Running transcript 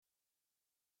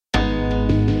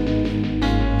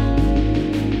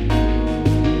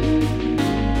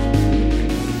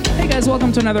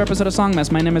welcome to another episode of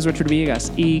Songmas. My name is Richard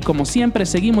Villegas y como siempre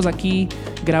seguimos aquí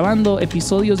grabando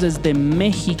episodios desde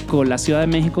México. La Ciudad de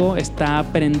México está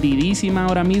prendidísima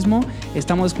ahora mismo.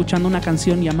 Estamos escuchando una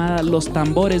canción llamada Los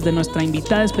Tambores de nuestra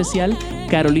invitada especial,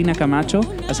 Carolina Camacho.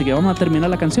 Así que vamos a terminar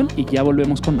la canción y ya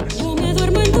volvemos con más. Yo me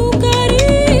duermo en tu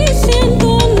caricia, en tu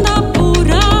onda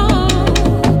pura.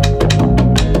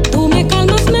 Tú me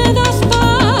calmas, me das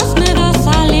paz, me das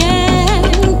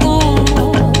aliento.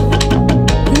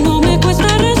 No me cuesta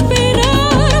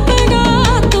respirar,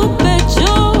 pega a tu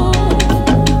pecho.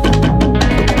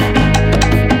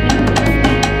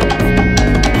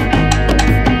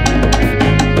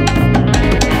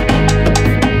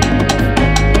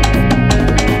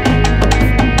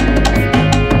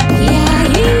 Y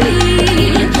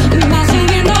ahí va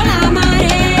subiendo la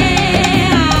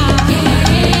marea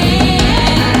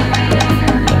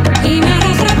y me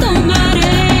arrastra tu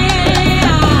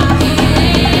marea.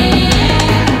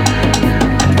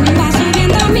 Va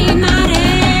subiendo mi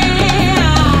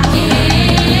marea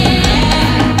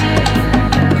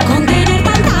con tener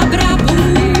tanta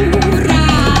bravura.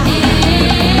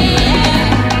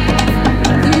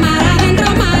 Mar adentro,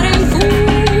 mar en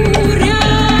furia.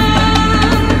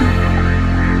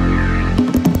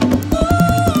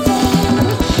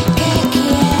 Que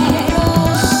quiero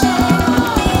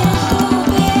sentir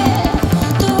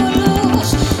tu luz,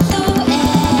 tu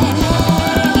energía.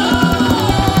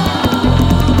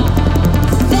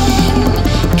 Ven,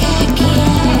 que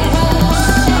quiero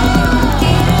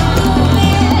sentir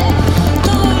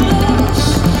tu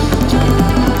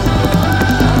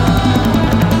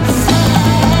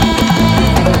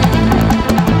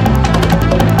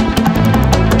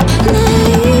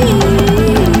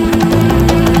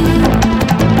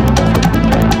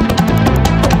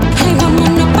Ay,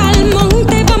 vámonos pa'l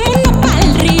monte, vámonos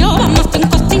pa'l río. Vamos en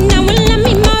cocina o en la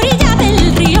misma orilla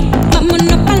del río.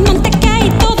 Vámonos pa'l monte que ahí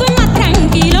todo es más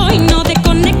tranquilo. Y nos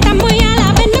desconectamos y a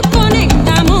la vez nos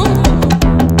conectamos.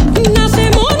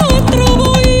 Nacemos nuestro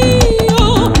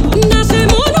bohío,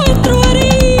 nacemos nuestro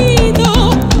herido.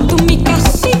 Tú mi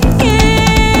cacique,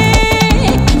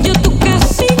 yo tu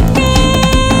cacique.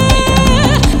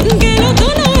 Que los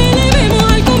dos nos elevemos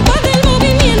al compás del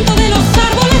movimiento de los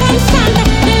árboles danzantes,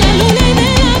 de la luna y de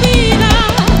la vida.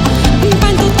 Pa'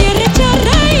 en tu tierra echar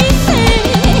raíces,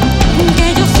 que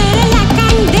yo seré la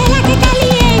candela que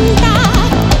calienta,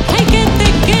 ay que te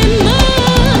quema,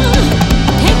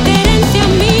 esta herencia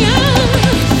mía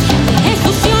es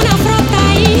fusión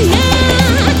afrotaína.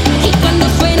 Y cuando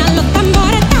suenan los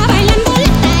tambores está bailando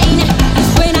la taína, y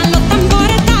suenan los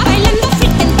tambores está bailando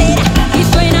África entera, y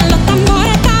suenan los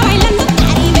tambores está bailando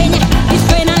caribeña, y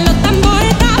suenan los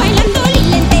tambores está bailando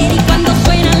Lila entera. Y cuando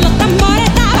suenan los tambores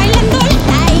está bailando la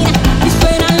taína, y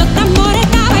suenan los tambores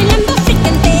está bailando África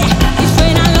entera, y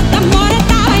suenan los tambores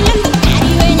está bailando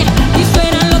caribeña, y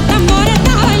suenan los tambores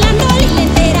está bailando Lila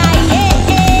entera.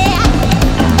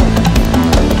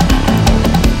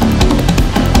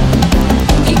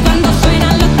 Y cuando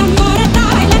suenan los tambores está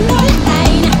bailando la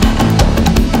taína,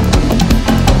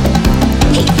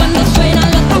 y cuando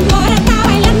suenan los tambores está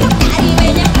bailando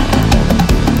caribeña,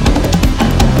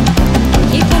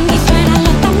 y cuando suenan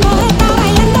los tambores está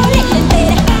bailando Lila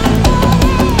entera.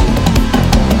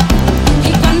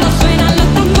 Y cuando suenan los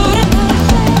tambores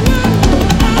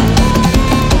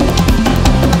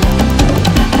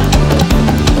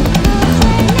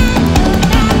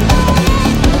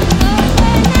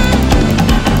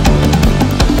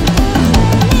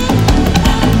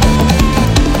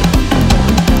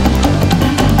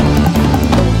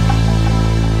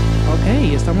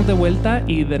Ok, estamos de vuelta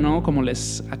y de nuevo, como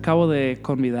les acabo de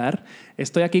convidar,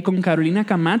 estoy aquí con Carolina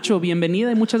Camacho.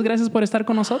 Bienvenida y muchas gracias por estar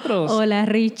con nosotros. Hola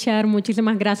Richard,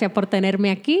 muchísimas gracias por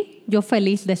tenerme aquí. Yo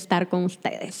feliz de estar con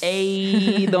ustedes.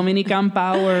 Hey, Dominican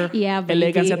Power. Yeah, baby.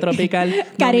 Elegancia tropical.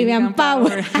 Caribbean Dominican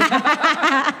Power.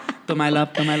 To my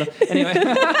love, to my love. Anyway.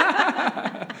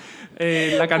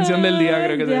 La canción del día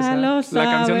creo que es Ya esa. lo La sabes.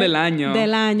 canción del año.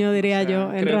 Del año, diría O sea,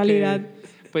 yo, en creo realidad.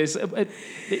 Pues,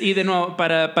 y de nuevo,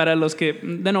 para los que,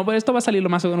 de nuevo, esto va a salir lo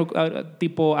más seguro,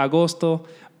 tipo agosto,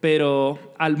 pero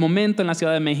al momento en la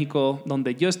Ciudad de México,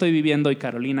 donde yo estoy viviendo y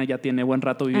Carolina ya tiene buen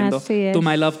rato viviendo, Así es. To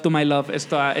My Love,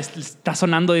 esto está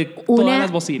sonando de todas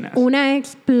las bocinas. Una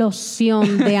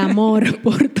explosión de amor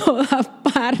por todas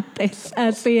partes.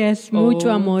 Así es,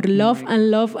 mucho amor. Love and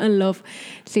love and love.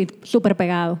 Sí, súper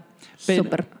pegado. Pero-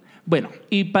 Súper. Bueno,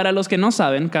 y para los que no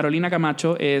saben, Carolina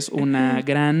Camacho es una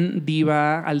gran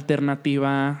diva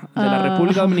alternativa de la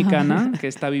República Dominicana que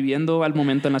está viviendo al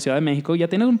momento en la Ciudad de México. Ya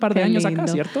tienes un par de Qué años lindo.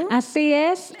 acá, ¿cierto? Así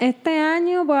es. Este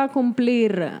año voy a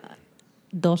cumplir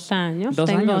 2 años. 2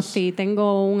 años. Sí,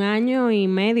 tengo 1 año y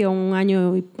medio, 1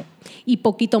 año y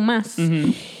poquito más.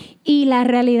 Ujú. Y la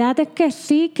realidad es que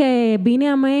sí, que vine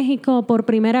a México por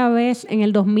primera vez en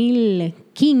el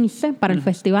 2015 para el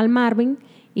Festival Marvin,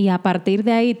 y a partir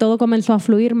de ahí todo comenzó a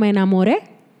fluir. Me enamoré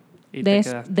Y te de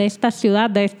quedaste. esta ciudad,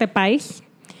 de este país,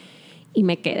 y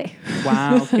me quedé.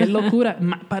 Wow, qué locura.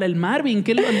 Para el Marvin,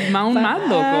 aún más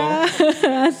loco.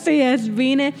 Así es,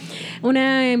 vine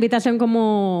una invitación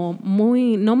como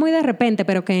no muy de repente,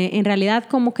 pero que en realidad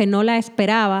como que no la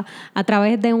esperaba, a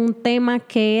través de un tema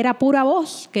que era pura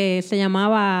voz, que se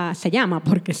llama,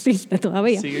 porque existe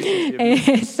todavía, Sigue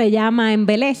existiendo. se llama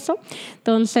Embelezo.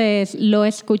 Entonces lo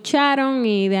escucharon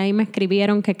y de ahí me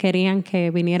escribieron que querían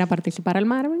que viniera a participar al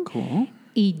Marvin. ¿Cómo?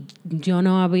 Y yo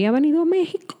no había venido a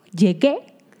México. Llegué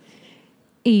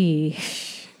y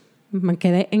me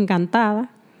quedé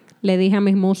encantada. Le dije a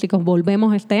mis músicos,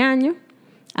 volvemos este año.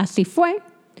 Así fue.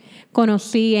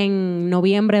 Conocí en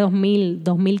noviembre de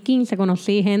 2015,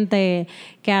 conocí gente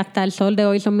que hasta el sol de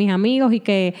hoy son mis amigos,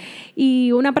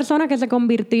 y una persona que se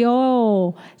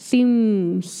convirtió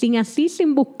sin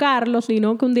buscarlo,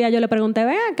 sino que un día yo le pregunté,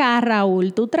 ven acá,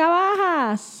 Raúl, ¿tú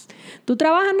trabajas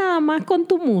nada más con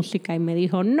tu música? Y me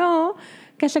dijo, no,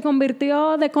 que se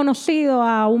convirtió de conocido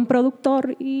a un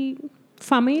productor y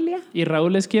familia. ¿Y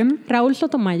Raúl es quién? Raúl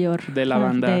Sotomayor. De la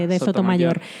banda de Sotomayor.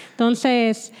 Sotomayor.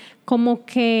 Entonces, como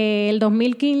que el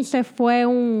 2015 fue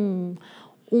un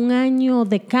año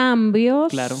de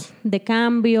cambios. Claro.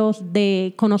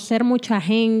 De conocer mucha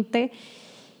gente.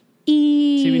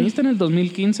 Y Si viniste en el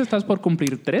 2015, estás por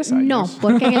cumplir 3 años. no,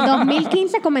 porque en el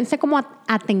 2015 comencé como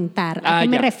a tentar. ¿A qué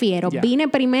me Ya, refiero? ya. Vine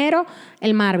primero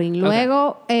el Marvin,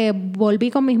 luego volví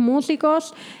con mis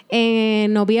músicos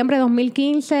en noviembre de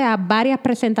 2015 a varias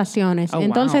presentaciones. Oh,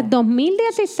 Entonces, wow.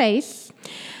 2016,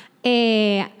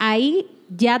 ahí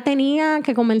ya tenía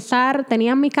que comenzar,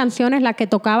 tenía mis canciones, las que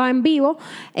tocaba en vivo,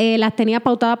 las tenía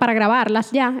pautadas para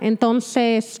grabarlas ya.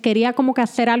 Entonces quería como que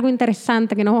hacer algo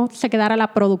interesante, que no se quedara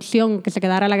la producción, que se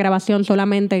quedara la grabación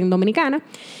solamente en Dominicana.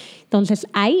 Entonces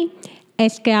ahí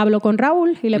es que hablo con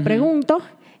Raúl y le pregunto.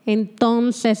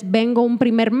 Entonces vengo un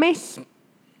primer mes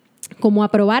como a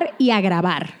probar y a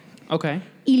grabar. Ok.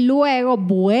 Y luego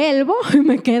vuelvo y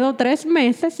me quedo 3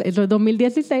 meses, eso es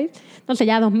 2016. Entonces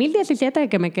ya 2017 es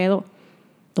que me quedo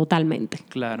totalmente.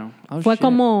 Claro. Oh, Fue shit.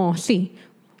 como, sí,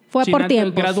 fue Sí, por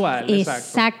tiempo. gradual, exacto.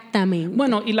 Exactamente.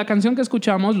 Bueno, y la canción que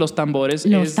escuchamos, Los Tambores,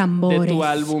 Los es Tambores. de tu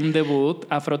álbum debut,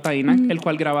 Afrotaína, el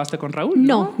cual grabaste con Raúl,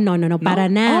 No, para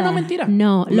nada. Oh, no, mentira.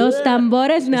 No, Los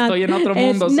Tambores... no, Estoy en otro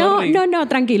mundo, sorry. No,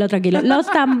 tranquilo. Los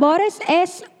Tambores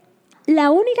es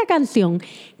la única canción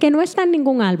que no está en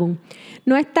ningún álbum.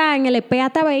 No está en el EP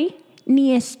Atabey,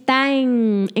 ni está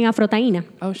en Afrotaína.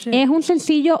 Oh, shit. Es un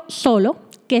sencillo solo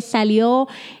que salió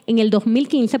en el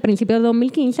 2015, principios de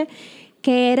 2015,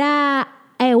 que era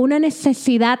una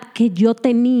necesidad que yo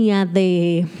tenía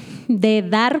de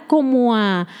dar como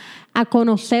a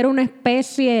conocer una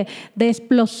especie de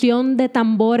explosión de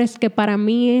tambores que para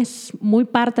mí es muy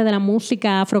parte de la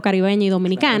música afrocaribeña y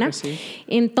dominicana. Claro que sí.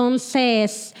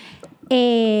 Entonces,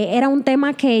 era un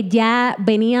tema que ya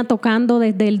venía tocando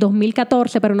desde el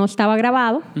 2014, pero no estaba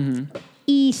grabado. Ujú.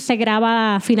 Y se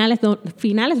graba a finales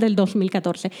del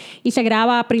 2014 y se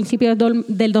graba a principios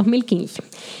del 2015.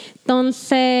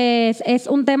 Entonces, es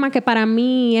un tema que para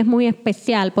mí es muy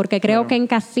especial porque creo Claro. que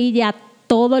encasilla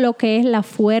todo lo que es la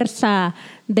fuerza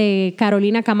de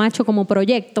Carolina Camacho como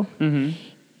proyecto. Ujú.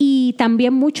 Y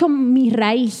también mucho mi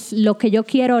raíz, lo que yo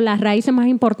quiero, las raíces más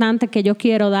importantes que yo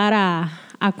quiero dar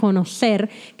a conocer,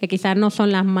 que quizás no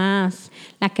son las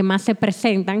que más se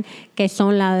presentan, que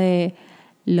son la de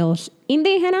los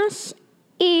indígenas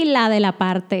y la de la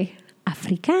parte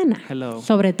africana. Hello.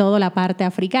 Sobre todo la parte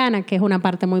africana, que es una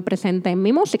parte muy presente en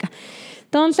mi música.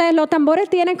 Entonces, Los Tambores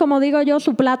tienen, como digo yo,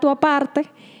 su plato aparte.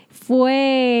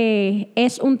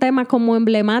 Es un tema como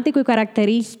emblemático y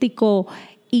característico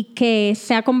y que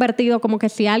se ha convertido como que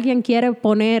si alguien quiere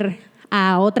poner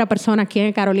a otra persona aquí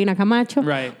en Carolina Camacho,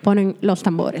 Right. ponen Los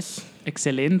Tambores.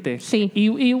 Excelente. Sí.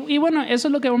 Y bueno, eso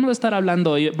es lo que vamos a estar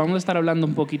hablando hoy. Vamos a estar hablando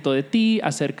un poquito de ti,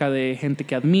 acerca de gente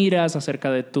que admiras, acerca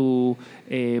de tu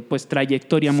pues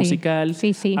trayectoria Sí. musical,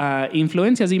 Sí, sí.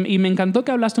 influencias. Y me encantó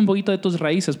que hablaste un poquito de tus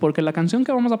raíces, porque la canción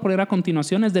que vamos a poner a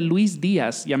continuación es de Luis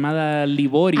Díaz, llamada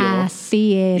Liborio.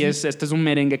 Así es. Y este es un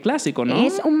merengue clásico, ¿no?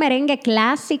 Es un merengue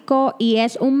clásico y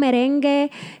es un merengue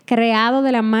creado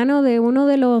de la mano de uno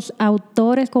de los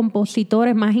autores,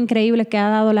 compositores más increíbles que ha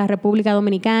dado la República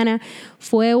Dominicana.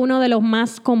 Fue uno de los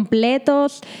más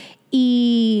completos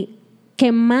y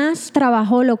que más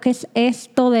trabajó lo que es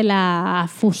esto de la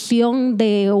fusión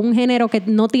de un género que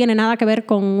no tiene nada que ver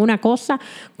con una cosa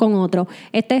con otro.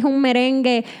 Este es un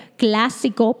merengue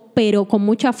clásico, pero con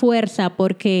mucha fuerza,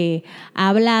 porque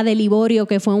habla de Liborio,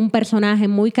 que fue un personaje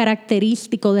muy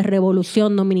característico de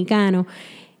Revolución Dominicano,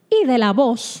 y de la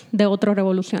voz de otro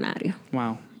revolucionario.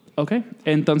 Wow. Ok,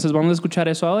 entonces vamos a escuchar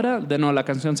eso ahora. De nuevo, la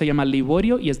canción se llama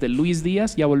Liborio y es de Luis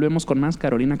Díaz. Ya volvemos con más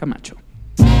Carolina Camacho.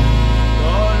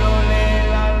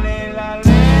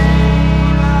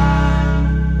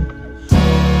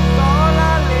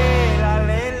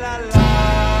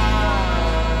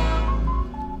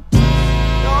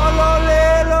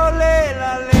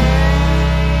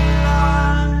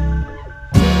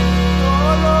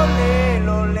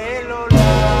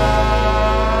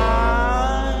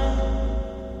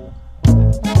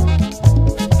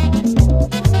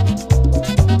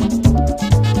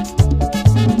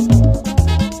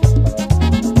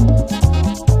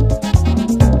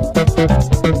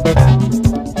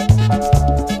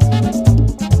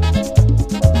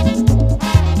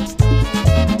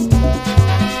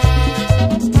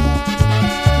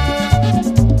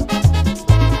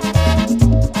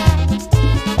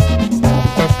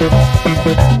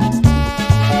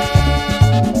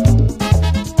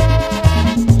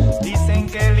 Dicen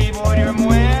que Liborio es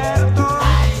muerto,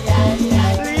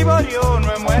 Liborio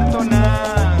no es muerto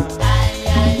nada.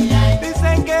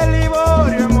 Dicen que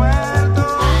Liborio es muerto,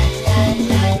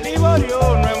 Liborio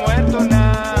no es muerto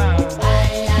nada.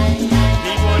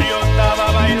 Liborio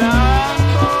estaba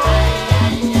bailando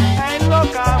en los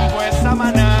campos de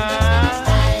Samaná.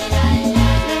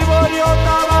 Liborio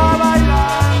estaba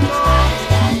bailando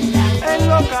en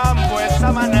los campos de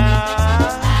Samaná.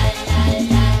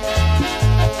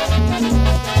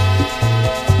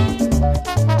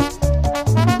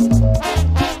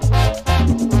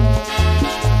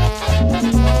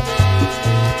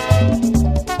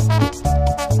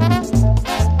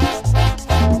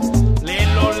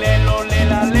 Lelo, lelo,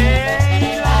 lela,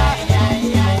 leila.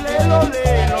 Lelo,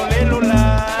 lelo, lelo, la.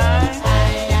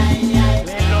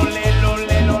 Lelo, lelo,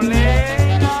 lelo,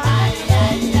 leila.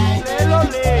 Lelo,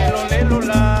 lelo, lelo,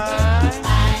 la.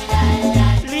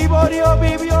 Liborio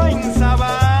vivió en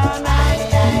Sabana.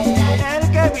 El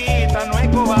que evita no es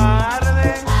cobarde.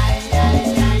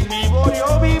 Liborio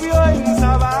vivió en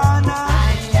Sabana.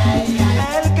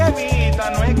 El que evita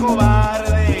no es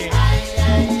cobarde.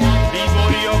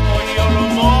 Liborio cogió los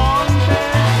montes,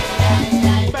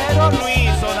 pero no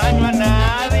hizo daño a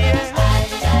nadie.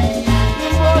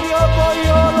 Liborio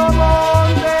cogió los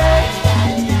montes,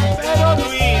 pero no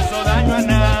hizo daño a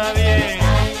nadie.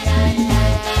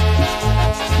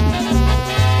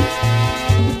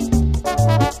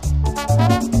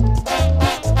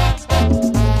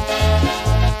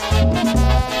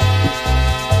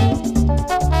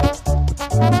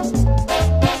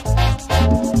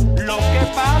 Lo que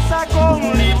pasa con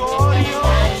Liborio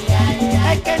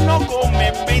es que no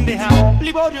come pendeja.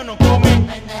 Liborio no come,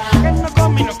 que no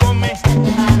come y no come,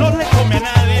 no le come a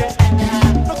nadie.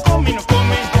 No come y no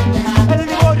come, el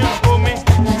Liborio no come,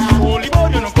 o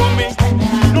Liborio no come,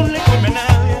 no le come a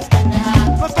nadie.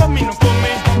 No come y no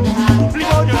come,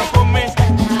 Liborio no come,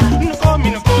 no come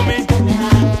y no come.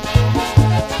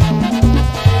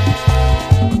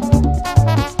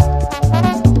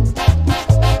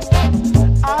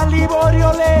 A Liborio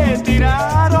le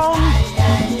tiraron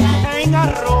en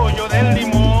Arroyo del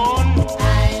Limón.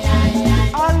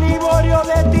 A Liborio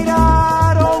le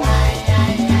tiraron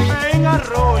en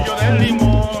Arroyo del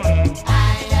Limón.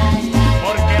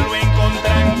 Porque lo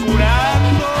encuentran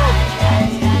curando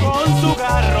con su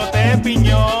garrote de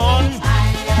piñón.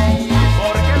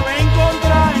 Porque lo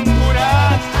encuentran curando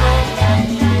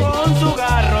con su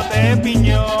garrote de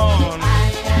piñón.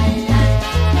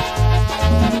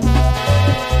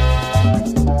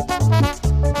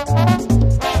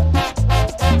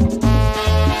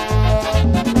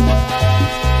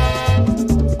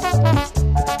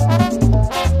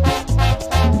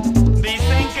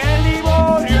 Dicen que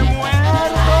Liborio es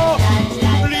muerto,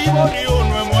 Liborio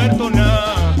no es muerto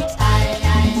nada.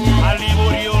 A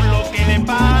Liborio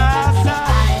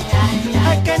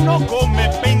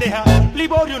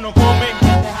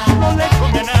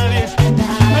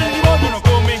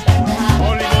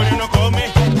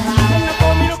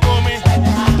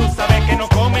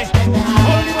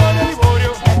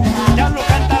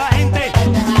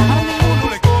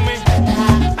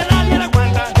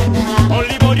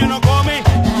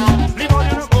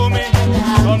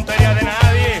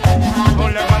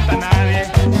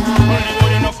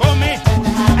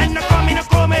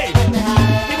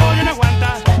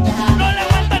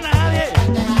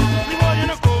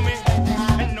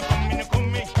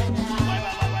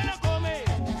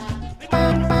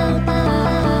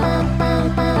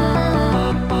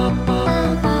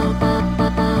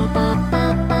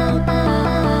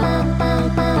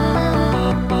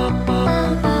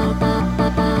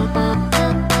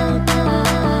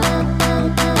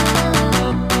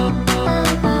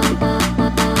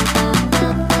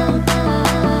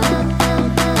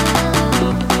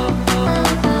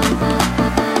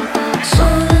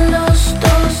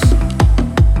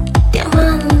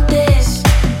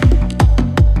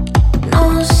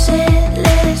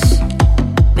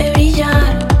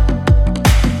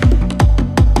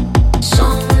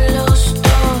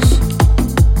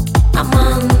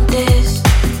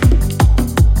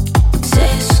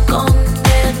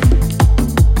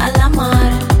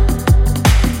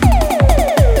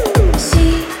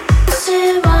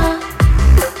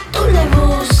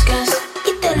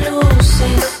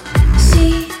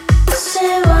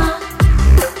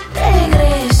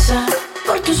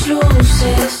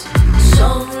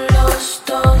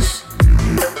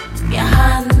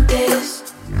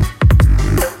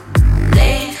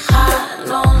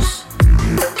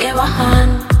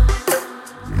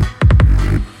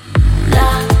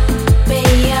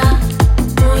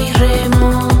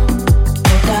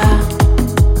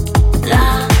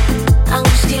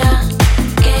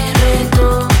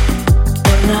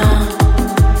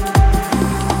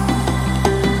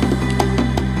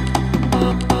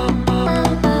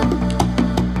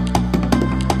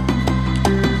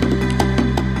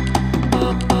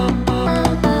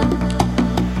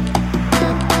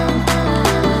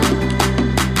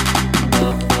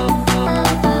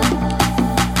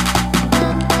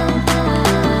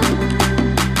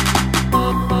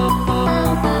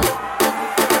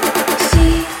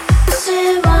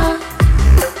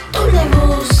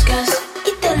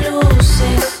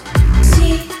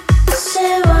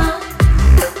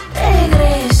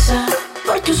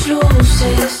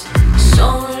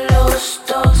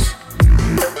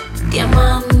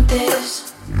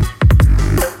diamantes.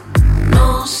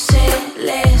 No se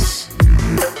les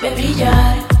ve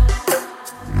brillar.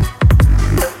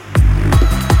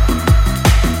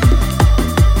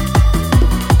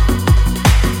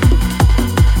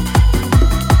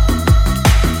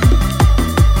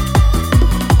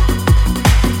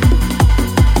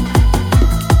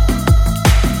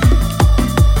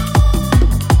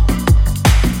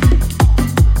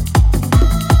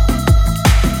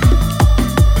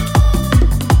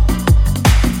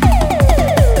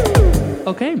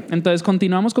 Ok, entonces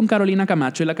continuamos con Carolina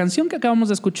Camacho y la canción que acabamos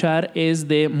de escuchar es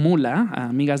de Mula,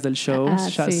 amigas del show.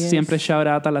 Así es. Siempre shout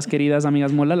out a las queridas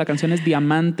amigas Mula. La canción es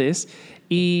Diamantes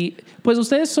y pues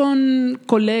ustedes son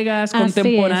colegas Así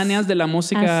contemporáneas es. de la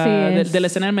música, Así es. de la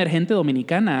escena emergente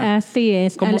dominicana. Así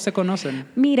es. ¿Cómo se conocen?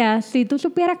 Mira, si tú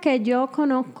supieras que yo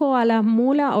conozco a las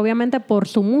Mulas, obviamente por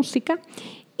su música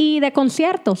y de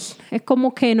conciertos. Es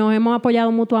como que nos hemos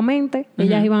apoyado mutuamente.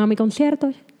 Ellas iban a mi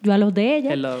concierto, yo a los de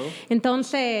ellas. Hello.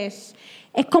 Entonces,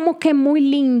 es como que muy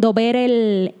lindo ver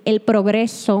el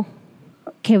progreso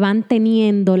que van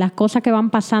teniendo, las cosas que van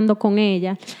pasando con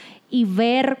ellas y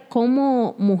ver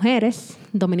cómo mujeres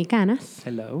dominicanas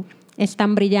Hello.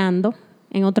 están brillando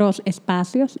en otros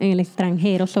espacios, en el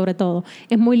extranjero sobre todo.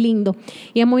 Es muy lindo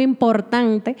y es muy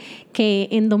importante que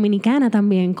en Dominicana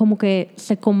también como que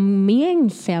se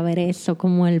comience a ver eso,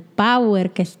 como el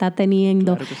power que está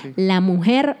teniendo Claro que sí. la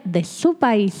mujer de su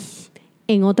país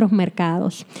en otros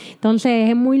mercados. Entonces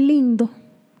es muy lindo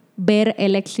ver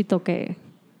el éxito que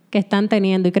están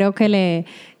teniendo y creo que le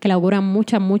auguran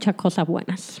muchas cosas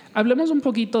buenas. Hablemos un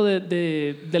poquito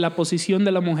de la posición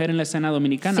de la mujer en la escena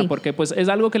dominicana, Sí. porque pues es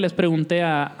algo que les pregunté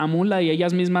a Mula y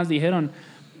ellas mismas dijeron,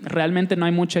 realmente no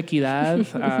hay mucha equidad,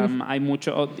 hay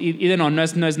mucho... Y de no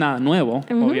es nada nuevo,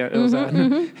 o sea,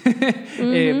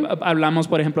 hablamos,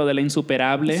 por ejemplo, de La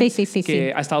Insuperable, Sí, que sí.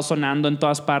 ha estado sonando en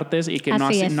todas partes y que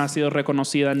Así es. no ha sido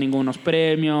reconocida en ningunos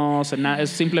premios,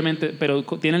 es simplemente... Pero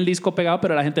tiene el disco pegado,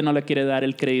 pero la gente no le quiere dar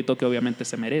el crédito que obviamente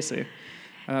se merece.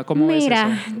 ¿Cómo ves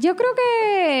Mira, eso? yo creo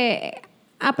que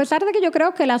a pesar de que yo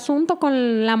creo que el asunto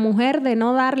con la mujer de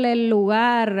no darle el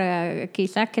lugar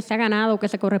quizás que se ha ganado, que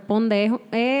se corresponde,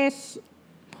 es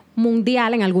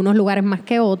mundial en algunos lugares más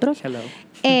que otros. Hello.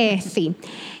 Sí.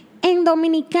 En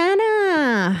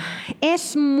Dominicana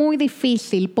es muy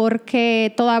difícil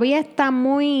porque todavía está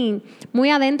muy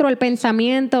adentro el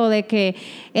pensamiento de que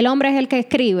el hombre es el que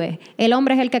escribe, el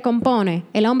hombre es el que compone,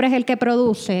 el hombre es el que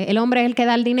produce, el hombre es el que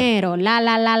da el dinero,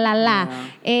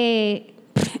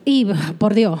 y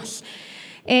por Dios.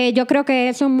 Yo creo que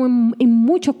eso en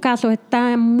muchos casos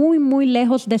está muy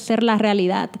lejos de ser la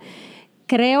realidad.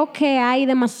 Creo que hay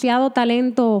demasiado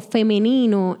talento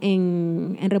femenino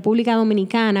en República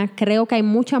Dominicana. Creo que hay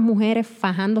muchas mujeres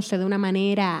fajándose de una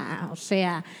manera, o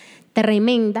sea,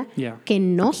 tremenda, que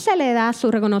no se le da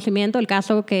su reconocimiento. El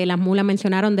caso que las Mulas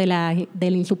mencionaron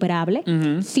del Insuperable,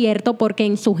 cierto, porque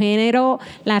en su género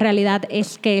la realidad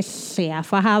es que se ha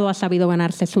fajado, ha sabido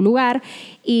ganarse su lugar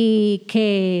y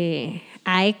que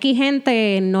a X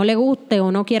gente no le guste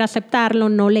o no quiera aceptarlo,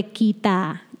 no le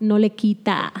quita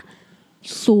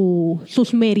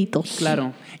sus méritos.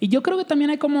 Claro. Y yo creo que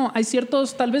también hay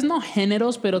ciertos, tal vez no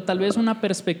géneros, pero tal vez una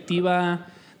perspectiva,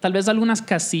 tal vez algunas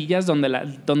casillas donde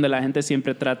la gente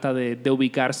siempre trata de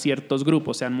ubicar ciertos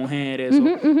grupos, sean mujeres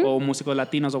o músicos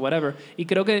latinos o whatever. Y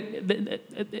creo que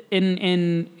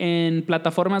en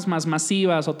plataformas más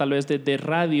masivas o tal vez de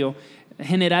radio,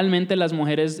 generalmente las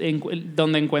mujeres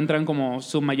donde encuentran como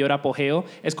su mayor apogeo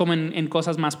es como en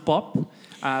cosas más pop.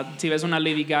 Si ves una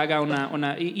Lady Gaga,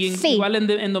 Sí. igual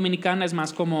en Dominicana es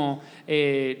más como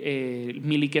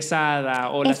Mili Quesada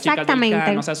o las chicas del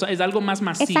Can. O sea, es algo más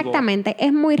masivo. Exactamente.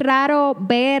 Es muy raro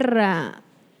ver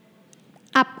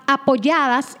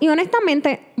apoyadas y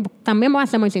honestamente, también voy a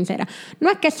ser muy sincera, no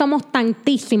es que somos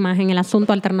tantísimas en el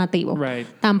asunto alternativo. Right.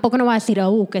 Tampoco no voy a decir,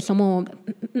 que somos...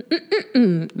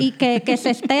 y que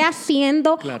se esté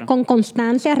haciendo Claro. con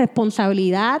constancia,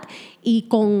 responsabilidad y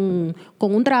con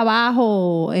un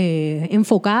trabajo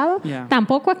enfocado. Yeah.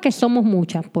 Tampoco es que somos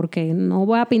muchas, porque no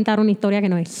voy a pintar una historia que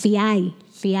no es. Sí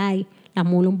hay. La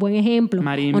Mula un buen ejemplo.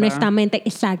 Marimba. Honestamente,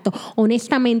 exacto.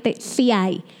 Honestamente, sí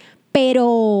hay.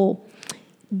 Pero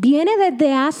viene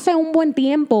desde hace un buen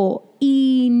tiempo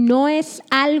y no es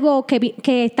algo que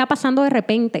está pasando de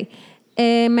repente.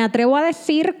 Me atrevo a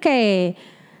decir que,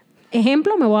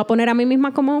 ejemplo, me voy a poner a mí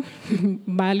misma como,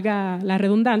 valga la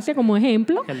redundancia, como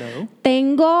ejemplo. Hello.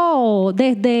 Tengo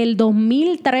desde el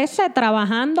 2013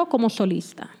 trabajando como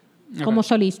solista. Okay. Como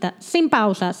solista, sin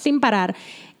pausa, sin parar.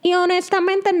 Y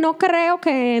honestamente no creo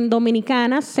que en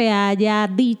Dominicana se haya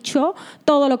dicho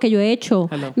todo lo que yo he hecho,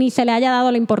 Hello. ni se le haya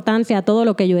dado la importancia a todo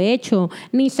lo que yo he hecho,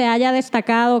 ni se haya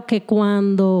destacado que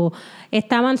cuando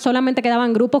solamente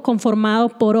quedaban grupos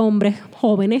conformados por hombres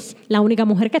jóvenes, la única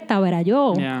mujer que estaba era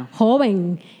yo, Yeah.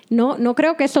 joven. No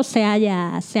creo que eso se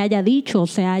haya dicho,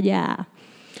 se haya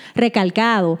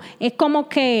recalcado. Es como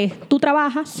que tú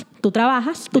trabajas,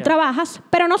 Yeah.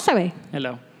 pero no se ve.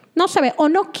 Hello. No se ve, o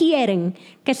no quieren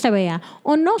que se vea,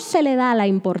 o no se le da la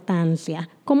importancia.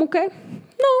 Como que, no,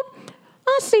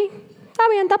 sí, está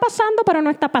bien, está pasando, pero no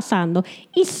está pasando.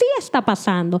 Y sí está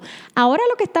pasando. Ahora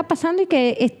lo que está pasando y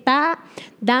que está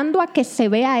dando a que se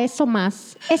vea eso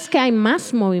más, es que hay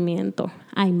más movimiento,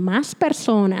 hay más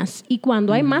personas. Y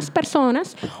cuando hay más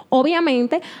personas,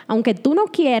 obviamente, aunque tú no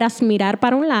quieras mirar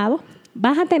para un lado,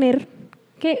 vas a tener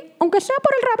que, aunque sea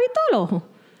por el rabito del ojo,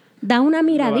 da una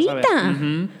miradita.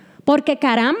 Porque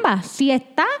caramba, si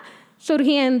está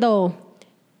surgiendo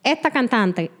esta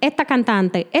cantante,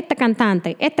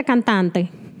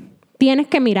 tienes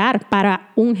que mirar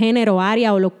para un género,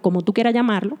 área o como tú quieras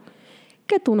llamarlo,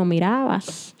 que tú no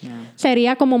mirabas. Yeah.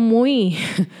 Sería como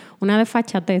una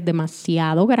desfachatez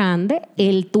demasiado grande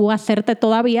el tú hacerte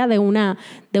todavía de una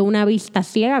vista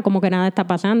ciega, como que nada está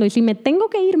pasando. Y si me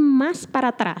tengo que ir más para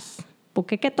atrás,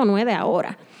 porque es que esto no es de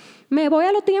ahora, me voy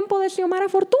a los tiempos de Xiomara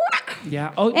Fortuna.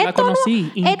 Ya, la conocí.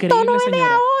 Increíble, esto no es de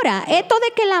señora. ahora. Esto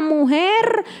de que la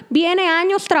mujer viene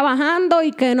años trabajando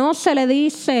y que no se le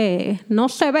dice, no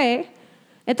se ve,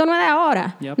 esto no es de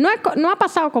ahora. Yep. No ha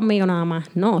pasado conmigo nada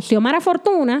más. No, Xiomara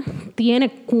Fortuna tiene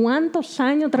 ¿cuántos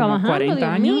años trabajando? Como 40 Dios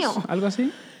años, mío. algo así.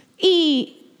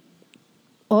 Y,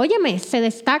 óyeme, se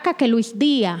destaca que Luis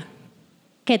Díaz,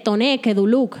 que Toné, que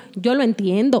Duluc, yo lo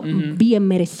entiendo, bien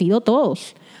merecido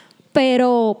todos.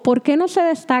 Pero, ¿por qué no se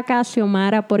destaca a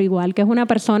Xiomara por igual? Que es una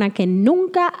persona que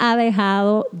nunca ha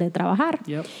dejado de trabajar.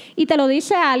 Yep. Y te lo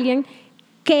dice alguien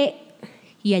que,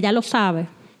 y ella lo sabe,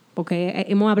 porque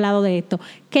hemos hablado de esto,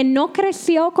 que no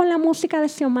creció con la música de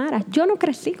Xiomara. Yo no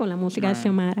crecí con la música de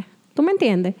Xiomara. ¿Tú me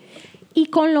entiendes? Y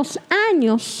con los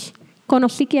años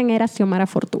conocí quién era Xiomara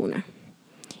Fortuna.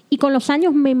 Y con los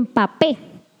años me empapé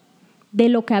de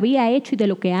lo que había hecho y de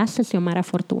lo que hace Xiomara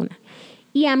Fortuna.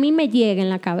 Y a mí me llega en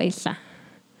la cabeza,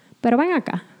 pero ven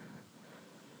acá,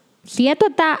 si esto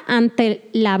está ante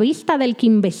la vista del que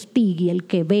investigue, el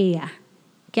que vea,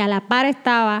 que a la par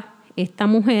estaba esta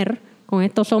mujer con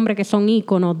estos hombres que son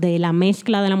íconos de la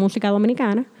mezcla de la música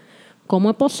dominicana, ¿cómo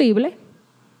es posible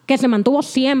que se mantuvo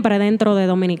siempre dentro de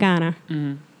Dominicana?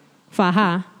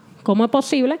 Fajá, ¿cómo es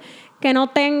posible que no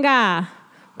tenga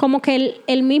como que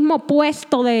el mismo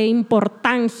puesto de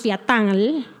importancia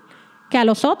tal que a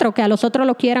los otros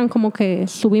lo quieran como que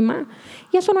subir más?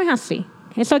 Y eso no es así.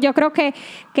 Eso yo creo que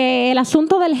el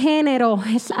asunto del género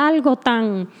es algo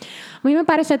tan... A mí me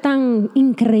parece tan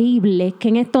increíble que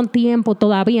en estos tiempos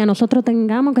todavía nosotros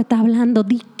tengamos que estar hablando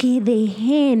de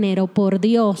género, por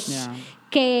Dios.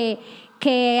 Yeah.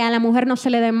 Que a la mujer no se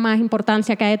le dé más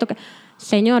importancia que a esto.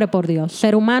 Señores, por Dios,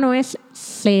 ser humano es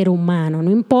ser humano.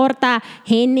 No importa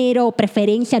género,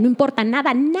 preferencia, no importa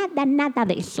nada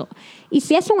de eso. Y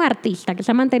si es un artista que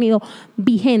se ha mantenido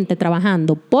vigente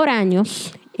trabajando por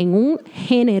años en un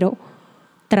género,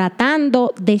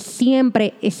 tratando de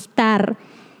siempre estar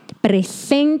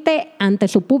presente ante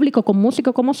su público con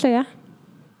músico como sea,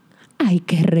 hay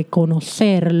que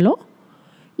reconocerlo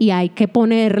y hay que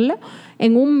ponerlo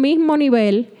en un mismo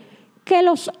nivel que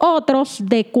los otros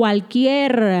de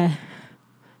cualquier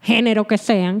género que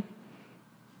sean,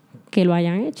 que lo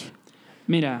hayan hecho.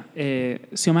 Mira,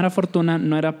 Xiomara Fortuna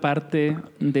no era parte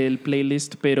del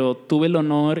playlist, pero tuve el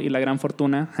honor y la gran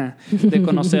fortuna de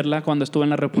conocerla cuando estuve en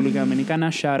la República Dominicana.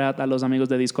 Shout out a los amigos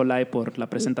de Disco Live por la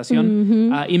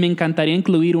presentación. Y me encantaría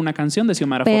incluir una canción de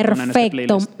Xiomara Fortuna en este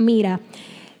playlist. Perfecto. Mira,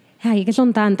 ay, que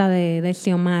son tantas de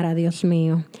Xiomara, Dios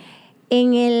mío.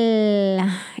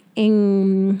 En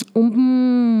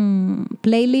un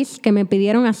playlist que me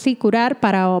pidieron así curar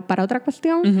para otra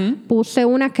cuestión, puse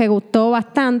una que gustó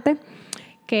bastante,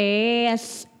 que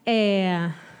es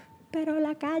pero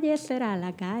la calle será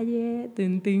la calle.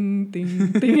 Tin, tin,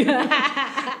 tin, tin.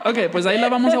 Ok, pues ahí la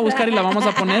vamos a buscar y la vamos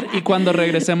a poner, y cuando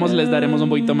regresemos les daremos un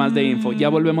poquito más de info. Ya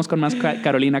volvemos con más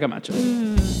Carolina Camacho.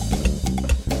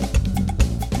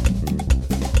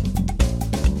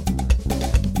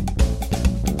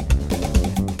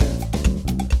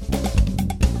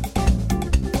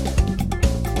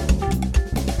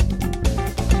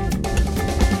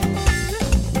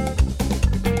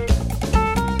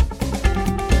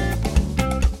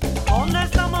 ¿Dónde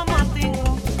está mamá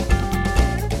Tingo?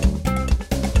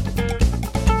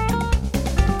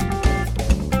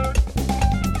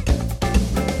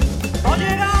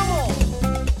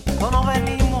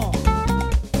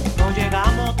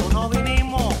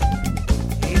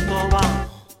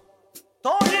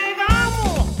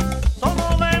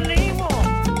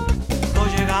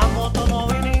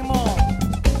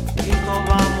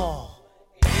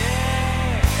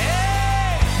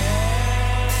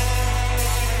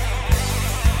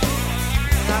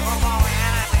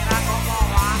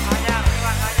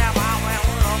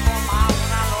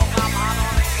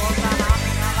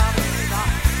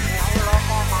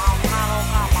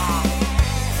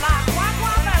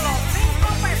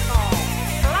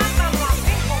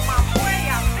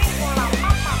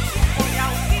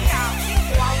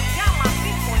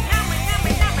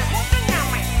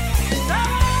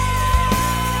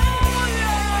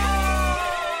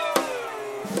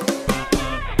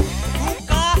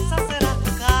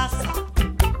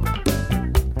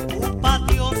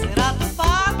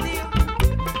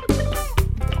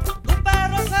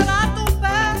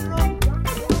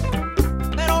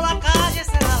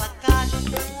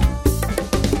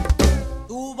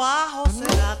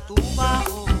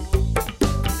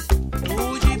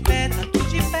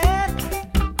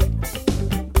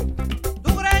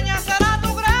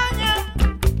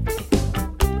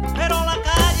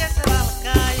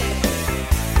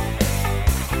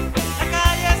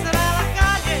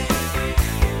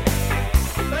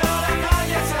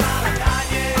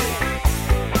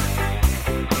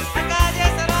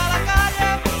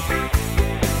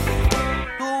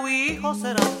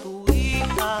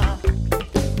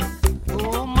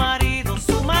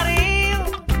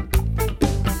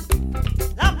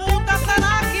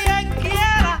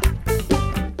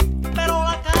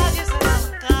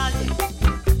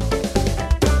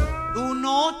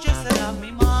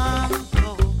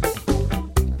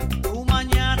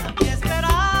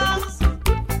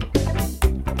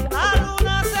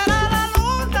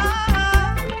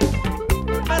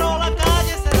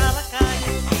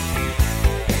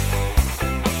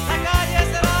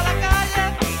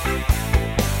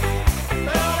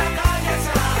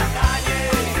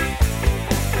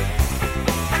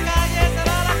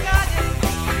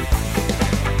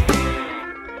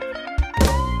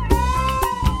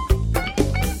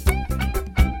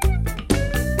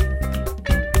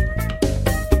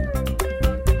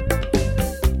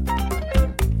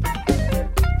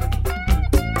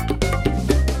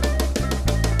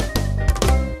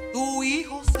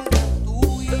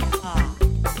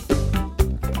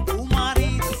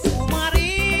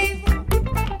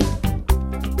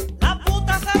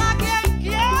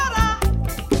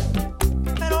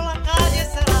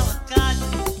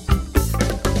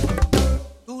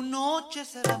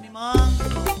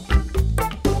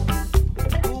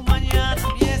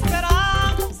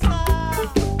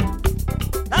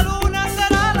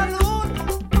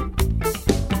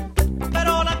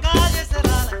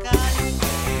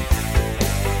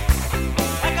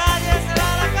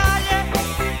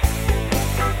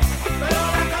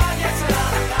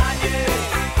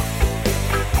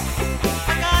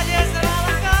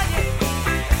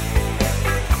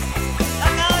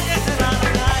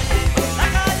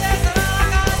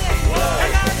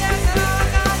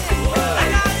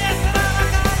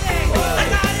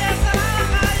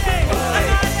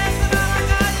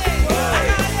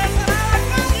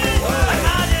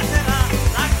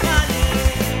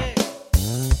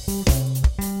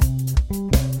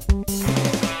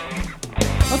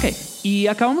 Y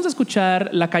acabamos de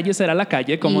escuchar La calle será la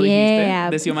calle, como Yeah.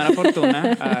 dijiste, de Xiomara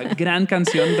Fortuna. Gran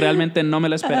canción, realmente no me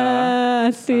la esperaba.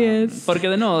 Así es. Porque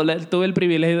de nuevo, tuve el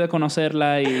privilegio de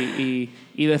conocerla y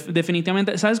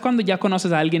definitivamente, ¿sabes cuando ya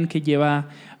conoces a alguien que lleva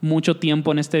mucho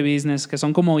tiempo en este business, que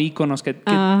son como íconos,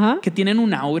 que tienen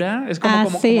un aura? Es como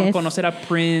conocer a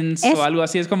Prince o algo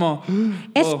así, es como...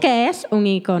 que es un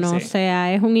ícono, Sí. o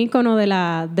sea, es un ícono de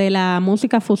la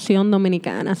música fusión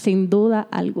dominicana, sin duda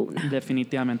alguna.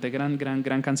 Definitivamente, gran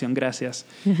canción, gracias.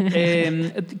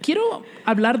 Quiero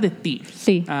hablar de ti.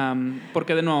 Sí.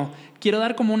 Porque de nuevo, quiero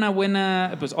dar como una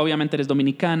buena, pues obviamente eres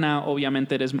dominicana,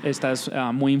 obviamente estás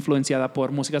muy influenciada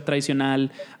por música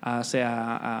tradicional,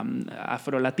 sea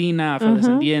afrolatina,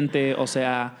 afrodescendiente,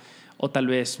 o tal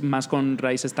vez más con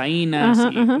raíces taínas,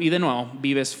 y de nuevo,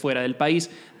 vives fuera del país.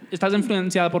 Estás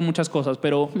influenciada por muchas cosas,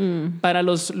 pero para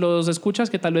los escuchas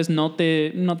que tal vez no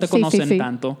te conocen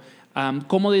tanto,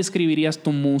 ¿cómo describirías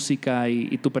tu música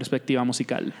y tu perspectiva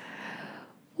musical?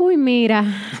 Uy, mira,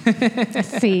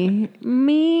 sí,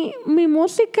 mi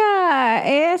música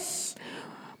es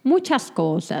muchas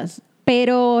cosas,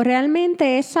 pero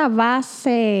realmente esa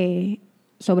base,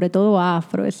 sobre todo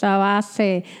afro, esa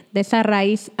base de esa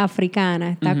raíz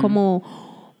africana, está como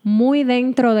muy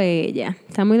dentro de ella.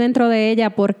 Está muy dentro de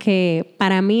ella porque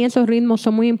para mí esos ritmos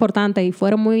son muy importantes y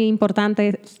fueron muy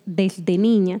importantes desde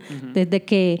niña, desde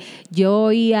que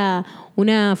yo iba a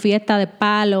una fiesta de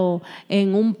palo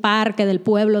en un parque del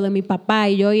pueblo de mi papá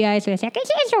y yo oía eso y decía, ¿qué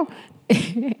es eso?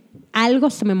 Algo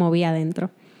se me movía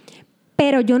adentro.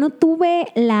 Pero yo no tuve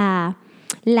la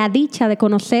dicha de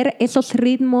conocer esos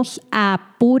ritmos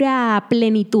a pura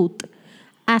plenitud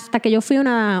hasta que yo fui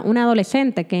una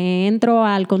adolescente, que entro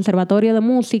al conservatorio de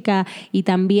música y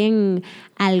también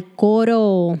al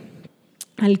coro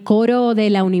de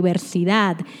la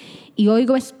universidad. Y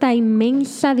oigo esta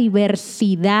inmensa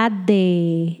diversidad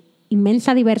de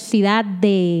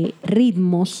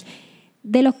ritmos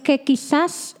de los que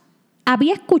quizás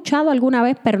había escuchado alguna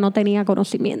vez, pero no tenía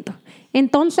conocimiento.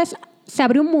 Entonces se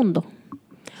abrió un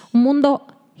mundo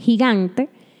gigante,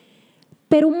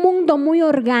 pero un mundo muy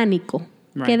orgánico,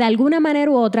 que de alguna manera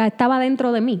u otra estaba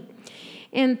dentro de mí.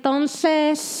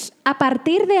 Entonces, a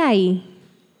partir de ahí,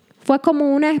 fue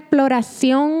como una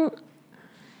exploración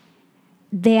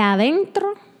de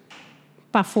adentro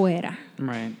para afuera.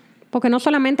 Right. Porque no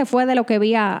solamente fue de lo que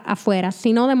vi afuera,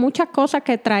 sino de muchas cosas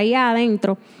que traía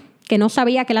adentro, que no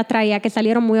sabía que las traía, que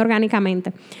salieron muy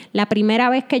orgánicamente. La primera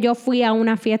vez que yo fui a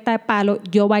una fiesta de palo,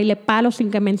 yo bailé palo sin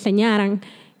que me enseñaran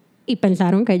y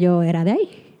pensaron que yo era de ahí.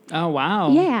 Oh,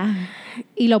 wow. Yeah.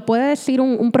 Y lo puede decir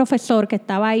un profesor que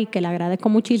estaba ahí, que le agradezco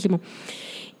muchísimo.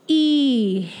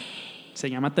 Y... Se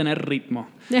llama tener ritmo.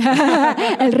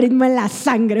 El ritmo en la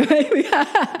sangre.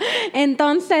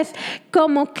 Entonces,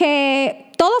 como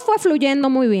que todo fue fluyendo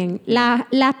muy bien.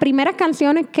 Las primeras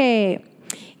canciones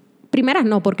primeras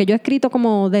no, porque yo he escrito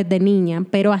como desde niña,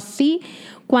 pero así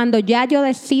cuando ya yo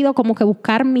decido como que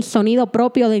buscar mi sonido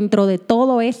propio dentro de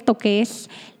todo esto que es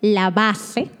la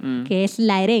base, que es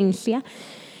la herencia,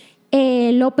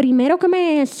 lo primero que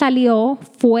me salió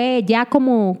fue ya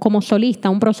como solista,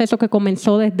 un proceso que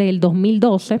comenzó desde el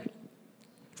 2012.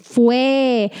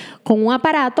 Fue con un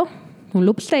aparato, un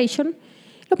loop station.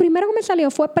 Lo primero que me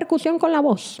salió fue percusión con la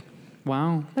voz.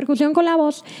 Wow. Percusión con la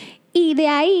voz. Y de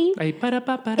ahí... para.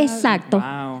 Exacto.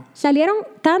 Wow. Salieron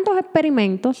tantos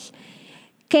experimentos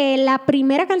que la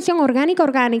primera canción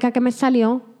orgánica que me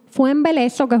salió fue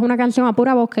Embelezo, que es una canción a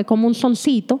pura voz, que es como un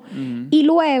soncito. Y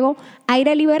luego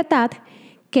Aire Libertad,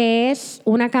 que es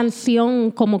una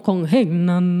canción como con hey,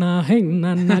 nana,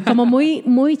 como muy,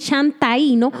 muy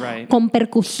chantaíno, Right. con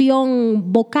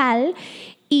percusión vocal.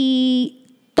 Y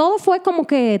todo fue como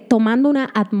que tomando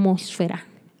una atmósfera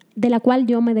de la cual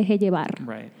yo me dejé llevar.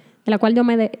 Right. De la cual yo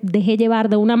me dejé llevar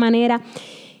de una manera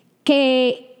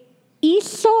que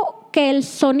hizo que el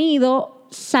sonido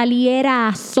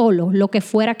saliera solo, lo que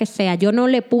fuera que sea. Yo no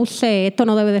le puse, esto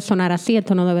no debe de sonar así,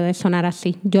 esto no debe de sonar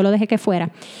así. Yo lo dejé que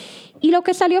fuera. Y lo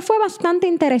que salió fue bastante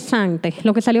interesante.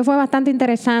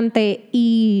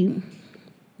 Y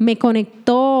me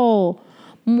conectó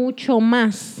mucho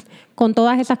más con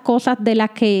todas esas cosas de las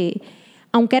que,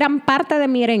 aunque eran parte de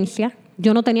mi herencia,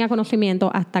 yo no tenía conocimiento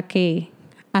hasta que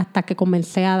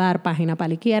comencé a dar página para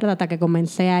la izquierda, hasta que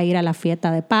comencé a ir a la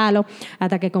fiesta de palo,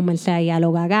 hasta que comencé a ir a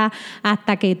lo gaga,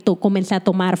 hasta que comencé a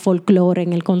tomar folclore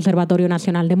en el Conservatorio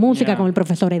Nacional de Música con el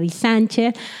profesor Eddie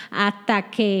Sánchez,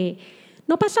 hasta que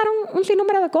no pasaron un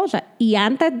sinnúmero de cosas. Y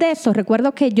antes de eso,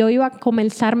 recuerdo que yo iba a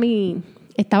comenzar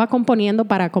estaba componiendo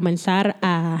para comenzar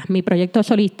mi proyecto de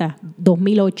solista,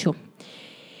 2008.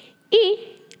 Y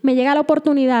me llega la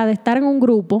oportunidad de estar en un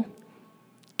grupo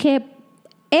que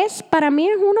Para mí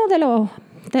es uno de los,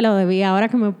 te lo debí ahora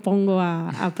que me pongo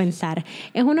a pensar,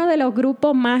 es uno de los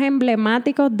grupos más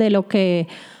emblemáticos de lo que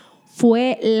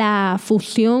fue la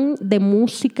fusión de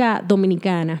música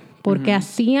dominicana, porque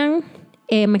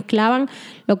mezclaban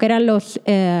lo que eran los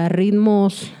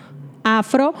ritmos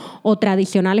afro o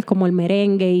tradicionales como el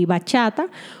merengue y bachata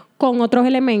con otros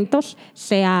elementos,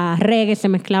 sea reggae, se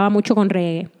mezclaba mucho con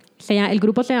reggae. El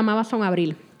grupo se llamaba Son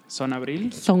Abril. ¿Son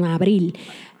Abril? Son Abril.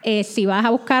 Si vas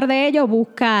a buscar de ellos,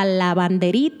 busca La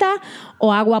Banderita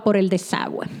o Agua por el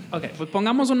Desagüe. Ok, pues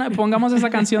pongamos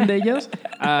esa canción de ellos.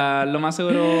 Lo más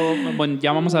seguro, bueno,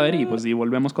 ya vamos a ver y pues y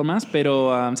volvemos con más,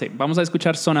 pero sí, vamos a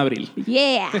escuchar Son Abril.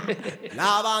 Yeah.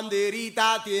 La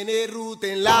banderita tiene ruta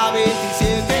en la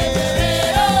 27 de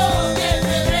febrero.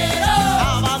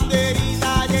 La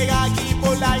banderita llega aquí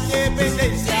por la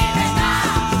independencia.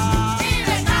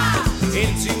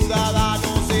 El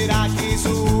ciudadano será aquí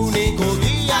su único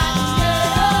día.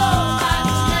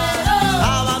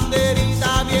 La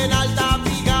banderita bien alta,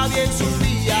 pica bien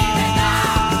subida.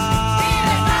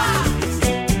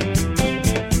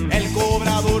 El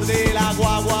cobrador de la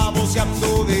guagua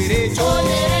voceando derecho.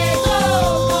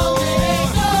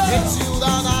 El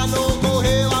ciudadano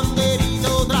coge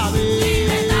banderita otra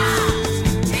vez.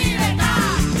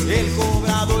 El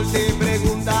cobrador te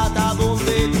pregunta hasta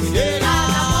dónde tú llegas.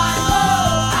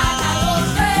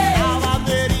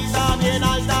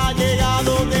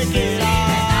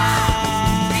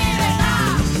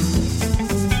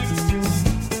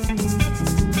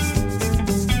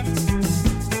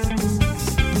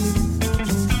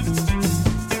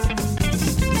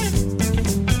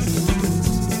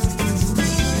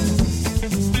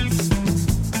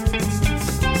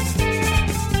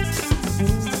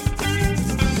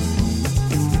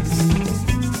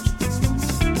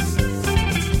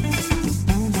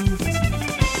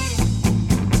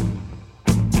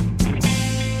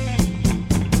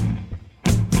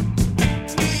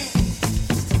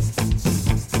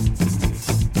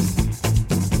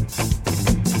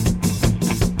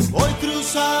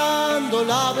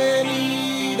 La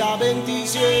avenida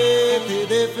 27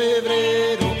 de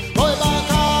febrero, voy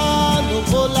bajando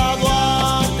por la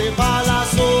Duarte para la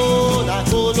zona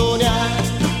colonial.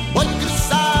 Voy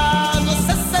cruzando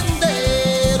ese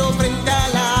sendero frente a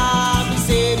la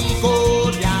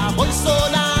Misericordia. Voy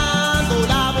sonando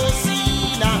la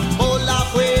bocina por la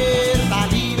puerta.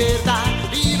 Libertad,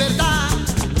 libertad,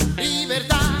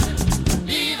 libertad,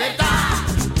 libertad,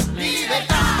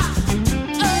 libertad.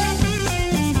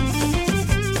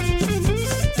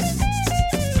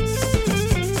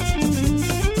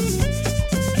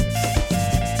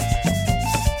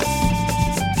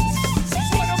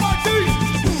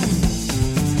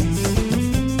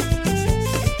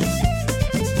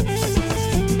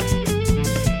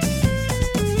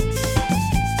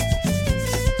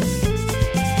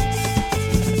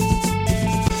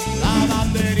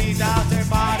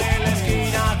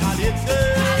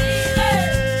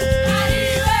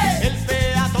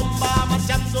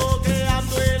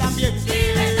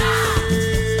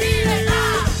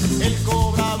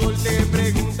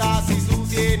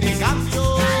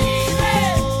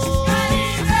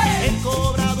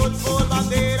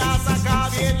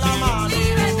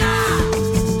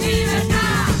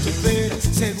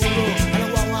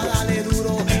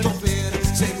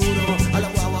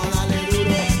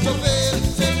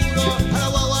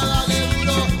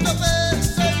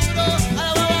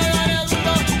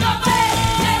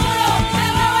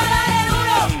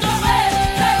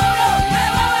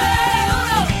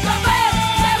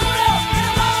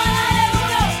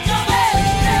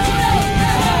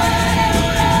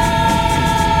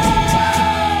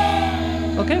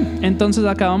 Entonces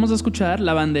acabamos de escuchar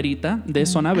La Banderita de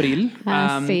Son Abril.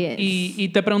 Así es. Y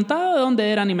te preguntaba de dónde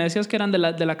eran y me decías que eran de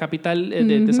la capital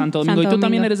de Santo Domingo. Y tú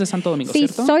también eres de Santo Domingo, sí,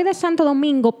 ¿cierto? Sí, soy de Santo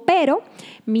Domingo, pero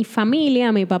mi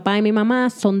familia, mi papá y mi mamá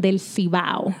son del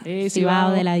Cibao.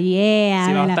 Cibao de la Yea.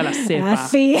 Cibao hasta la cepa.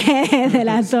 Así es, de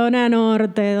la zona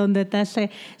norte, donde está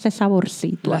ese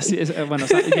saborcito. Bueno,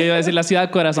 yo iba a decir la ciudad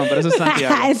del corazón, pero eso es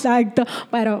Santiago. Exacto,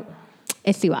 pero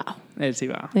es Cibao. El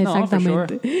Cibao.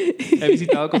 Exactamente. No, for sure. He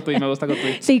visitado Cotuí, me gusta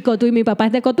Cotuí. Sí, Cotuí, mi papá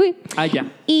es de Cotuí. Ah, ya.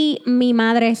 Y mi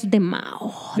madre es de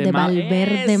Mao, de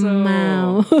Valverde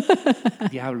Mao.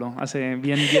 Diablo, hace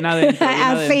bien adentro.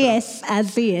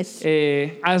 Así es.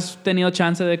 ¿Has tenido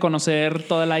chance de conocer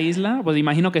toda la isla? Pues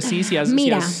imagino que sí,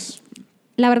 Mira,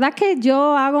 la verdad que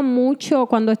yo hago mucho,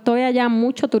 cuando estoy allá,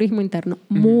 mucho turismo interno.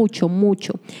 Mucho.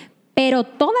 Pero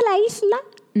toda la isla,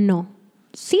 no.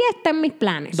 Sí está en mis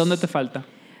planes. ¿Dónde te falta?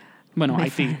 Bueno,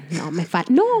 Haití.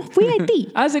 No, fui a Haití.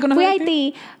 Ah, ¿sí conoces Fui a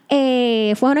Haití?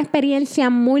 Haití. Fue una experiencia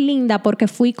muy linda porque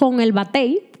fui con el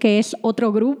Batey, que es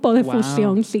otro grupo de Wow.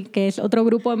 fusión, sí, que es otro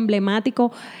grupo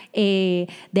emblemático de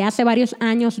hace varios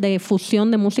años de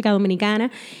fusión de música dominicana.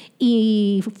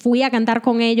 Y fui a cantar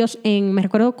con ellos me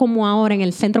recuerdo como ahora, en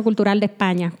el Centro Cultural de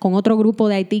España, con otro grupo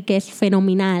de Haití que es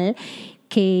fenomenal,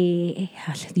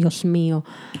 Dios mío.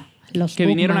 Los Que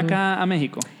vinieron Bookman. acá a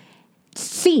México.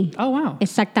 Sí. Oh, wow.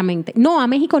 Exactamente. No, a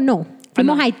México no.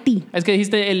 Fuimos no. a Haití. Es que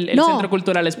dijiste el No. Centro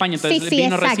Cultural España, entonces Sí, vino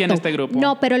exacto. recién este grupo.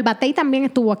 No, pero el Batey también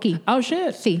estuvo aquí. Oh,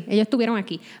 shit. Sí, ellos estuvieron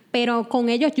aquí. Pero con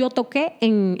ellos yo toqué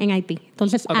en Haití.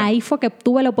 Entonces Ok. ahí fue que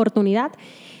tuve la oportunidad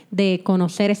de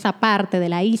conocer esa parte de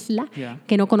la isla Yeah.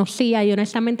 que no conocía y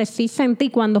honestamente sí sentí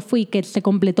cuando fui que se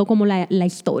completó como la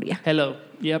historia. Hello.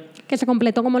 Yep. Que se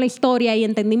completó como la historia y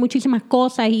entendí muchísimas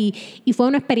cosas y fue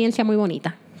una experiencia muy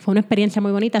bonita. Fue una experiencia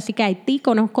muy bonita. Así que Haití,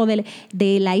 conozco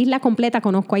de la isla completa,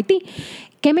 conozco Haití.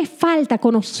 ¿Qué me falta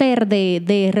conocer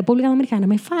de República Dominicana?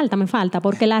 Me falta,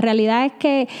 porque la realidad es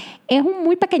que es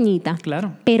muy pequeñita.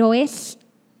 Claro. Pero es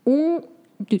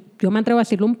yo me atrevo a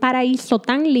decirlo, un paraíso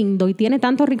tan lindo y tiene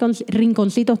tantos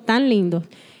rinconcitos tan lindos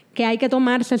que hay que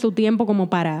tomarse su tiempo como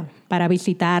para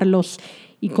visitarlos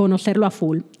y conocerlo a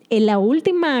full. En la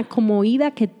última como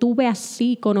ida que tuve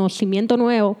así, conocimiento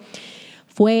nuevo,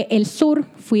 fue el sur.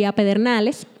 Fui a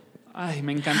Pedernales. Ay,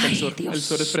 me encanta el sur. El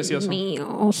sur es precioso. Mío,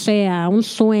 o sea, un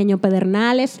sueño.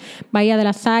 Pedernales, Bahía de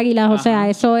las Águilas, o Ajá. sea,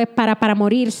 eso es para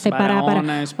morirse.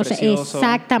 Barahona es o sea, precioso.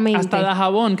 exactamente. Hasta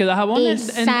Dajabón, que Dajabón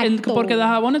Exacto. porque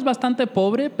Dajabón es bastante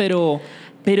pobre, pero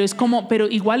es como, pero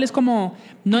igual es como,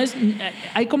 no es,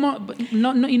 hay como,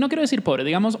 no, y no quiero decir pobre,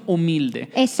 digamos humilde.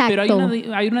 Exacto.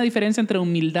 Pero hay una diferencia entre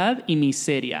humildad y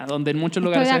miseria, donde en muchos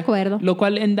lugares Estoy de acuerdo. Lo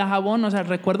cual en Dajabón, o sea,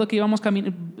 recuerdo que íbamos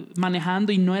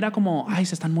manejando y no era como, ay,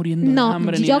 se están muriendo de No,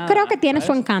 hambre ni yo nada, creo que tiene su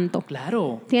 ¿sabes? encanto.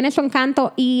 Claro. Tiene su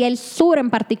encanto y el sur en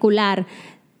particular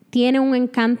tiene un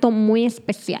encanto muy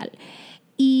especial.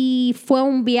 Y fue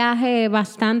un viaje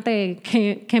bastante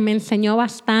que me enseñó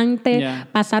bastante. Yeah.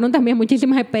 Pasaron también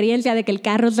muchísimas experiencias de que el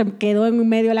carro se quedó en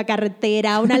medio de la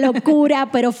carretera, una locura,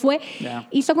 pero Yeah.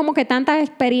 hizo como que tantas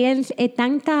experiencias,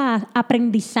 tanta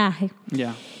aprendizaje.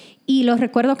 Ya. Y los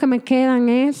recuerdos que me quedan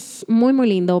es muy, muy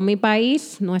lindo. Mi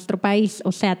país, nuestro país,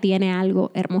 o sea, tiene algo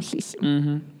hermosísimo.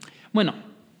 Ujú. Bueno,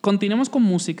 continuemos con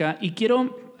música y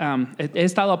quiero... he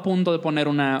estado a punto de poner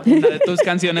una de tus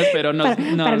canciones, pero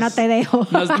pero no te dejo.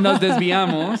 Nos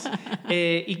desviamos.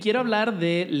 Y quiero hablar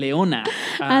de Leona.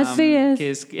 Así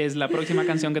es. Que es la próxima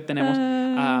canción que tenemos.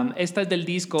 Esta es del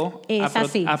disco Es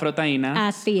así. Afrotaína.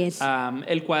 Así es.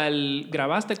 El cual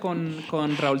grabaste con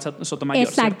Raúl Sotomayor,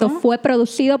 Exacto, ¿cierto? fue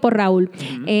producido por Raúl.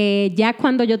 Ya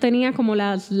cuando yo tenía como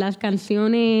las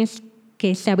canciones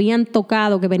que se habían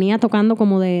tocado, que venía tocando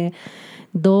como de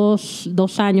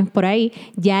dos años por ahí,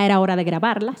 ya era hora de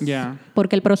grabarlas. Ya.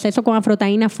 Porque el proceso con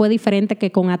Afrotaína fue diferente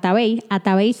que con Atabey.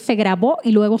 Atabey se grabó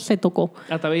y luego se tocó.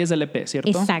 Atabey es del EP, ¿cierto?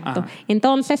 Exacto. Ajá.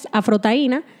 Entonces,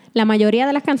 Afrotaína, la mayoría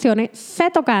de las canciones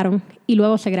se tocaron y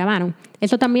luego se grabaron.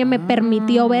 Eso también me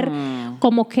permitió ver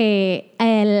como que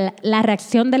la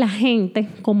reacción de la gente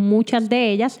con muchas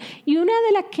de ellas. Y una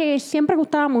de las que siempre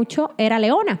gustaba mucho era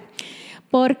Leona.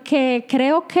 Porque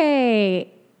creo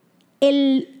que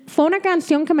fue una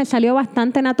canción que me salió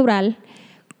bastante natural,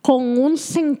 con un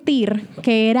sentir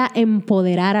que era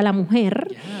empoderar a la mujer.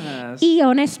 Yes. Y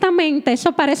honestamente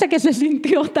eso parece que se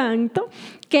sintió tanto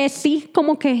que sí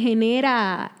como que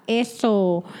genera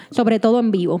eso, sobre todo en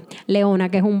vivo. Leona,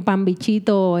 que es un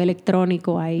pambichito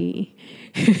electrónico ahí.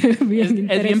 Es bien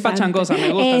interesante. pachangosa, me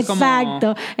gusta.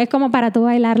 Exacto. Es como para tú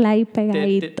bailarla ahí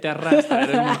pegadito. Te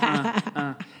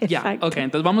arrastra. Ya, Exacto. ok.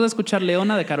 Entonces vamos a escuchar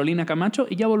Leona de Carolina Camacho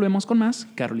y ya volvemos con más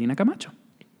Carolina Camacho.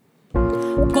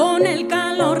 Con el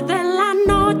calor de la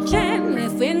noche me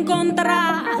fui a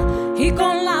encontrar y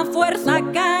con la fuerza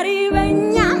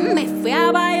caribeña me fui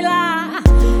a bailar.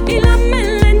 Y la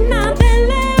melena de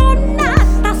Leona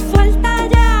está suelta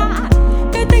ya,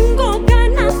 que tengo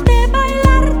ganas de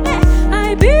bailarte,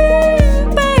 ay, bien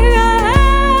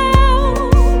pegado.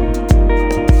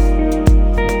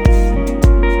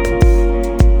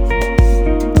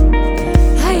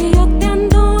 Ay, yo te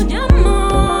ando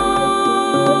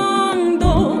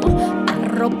llamando,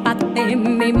 arrópate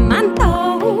mi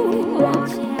manto.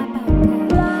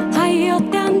 Ay, yo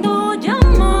te ando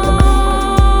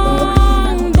llamando,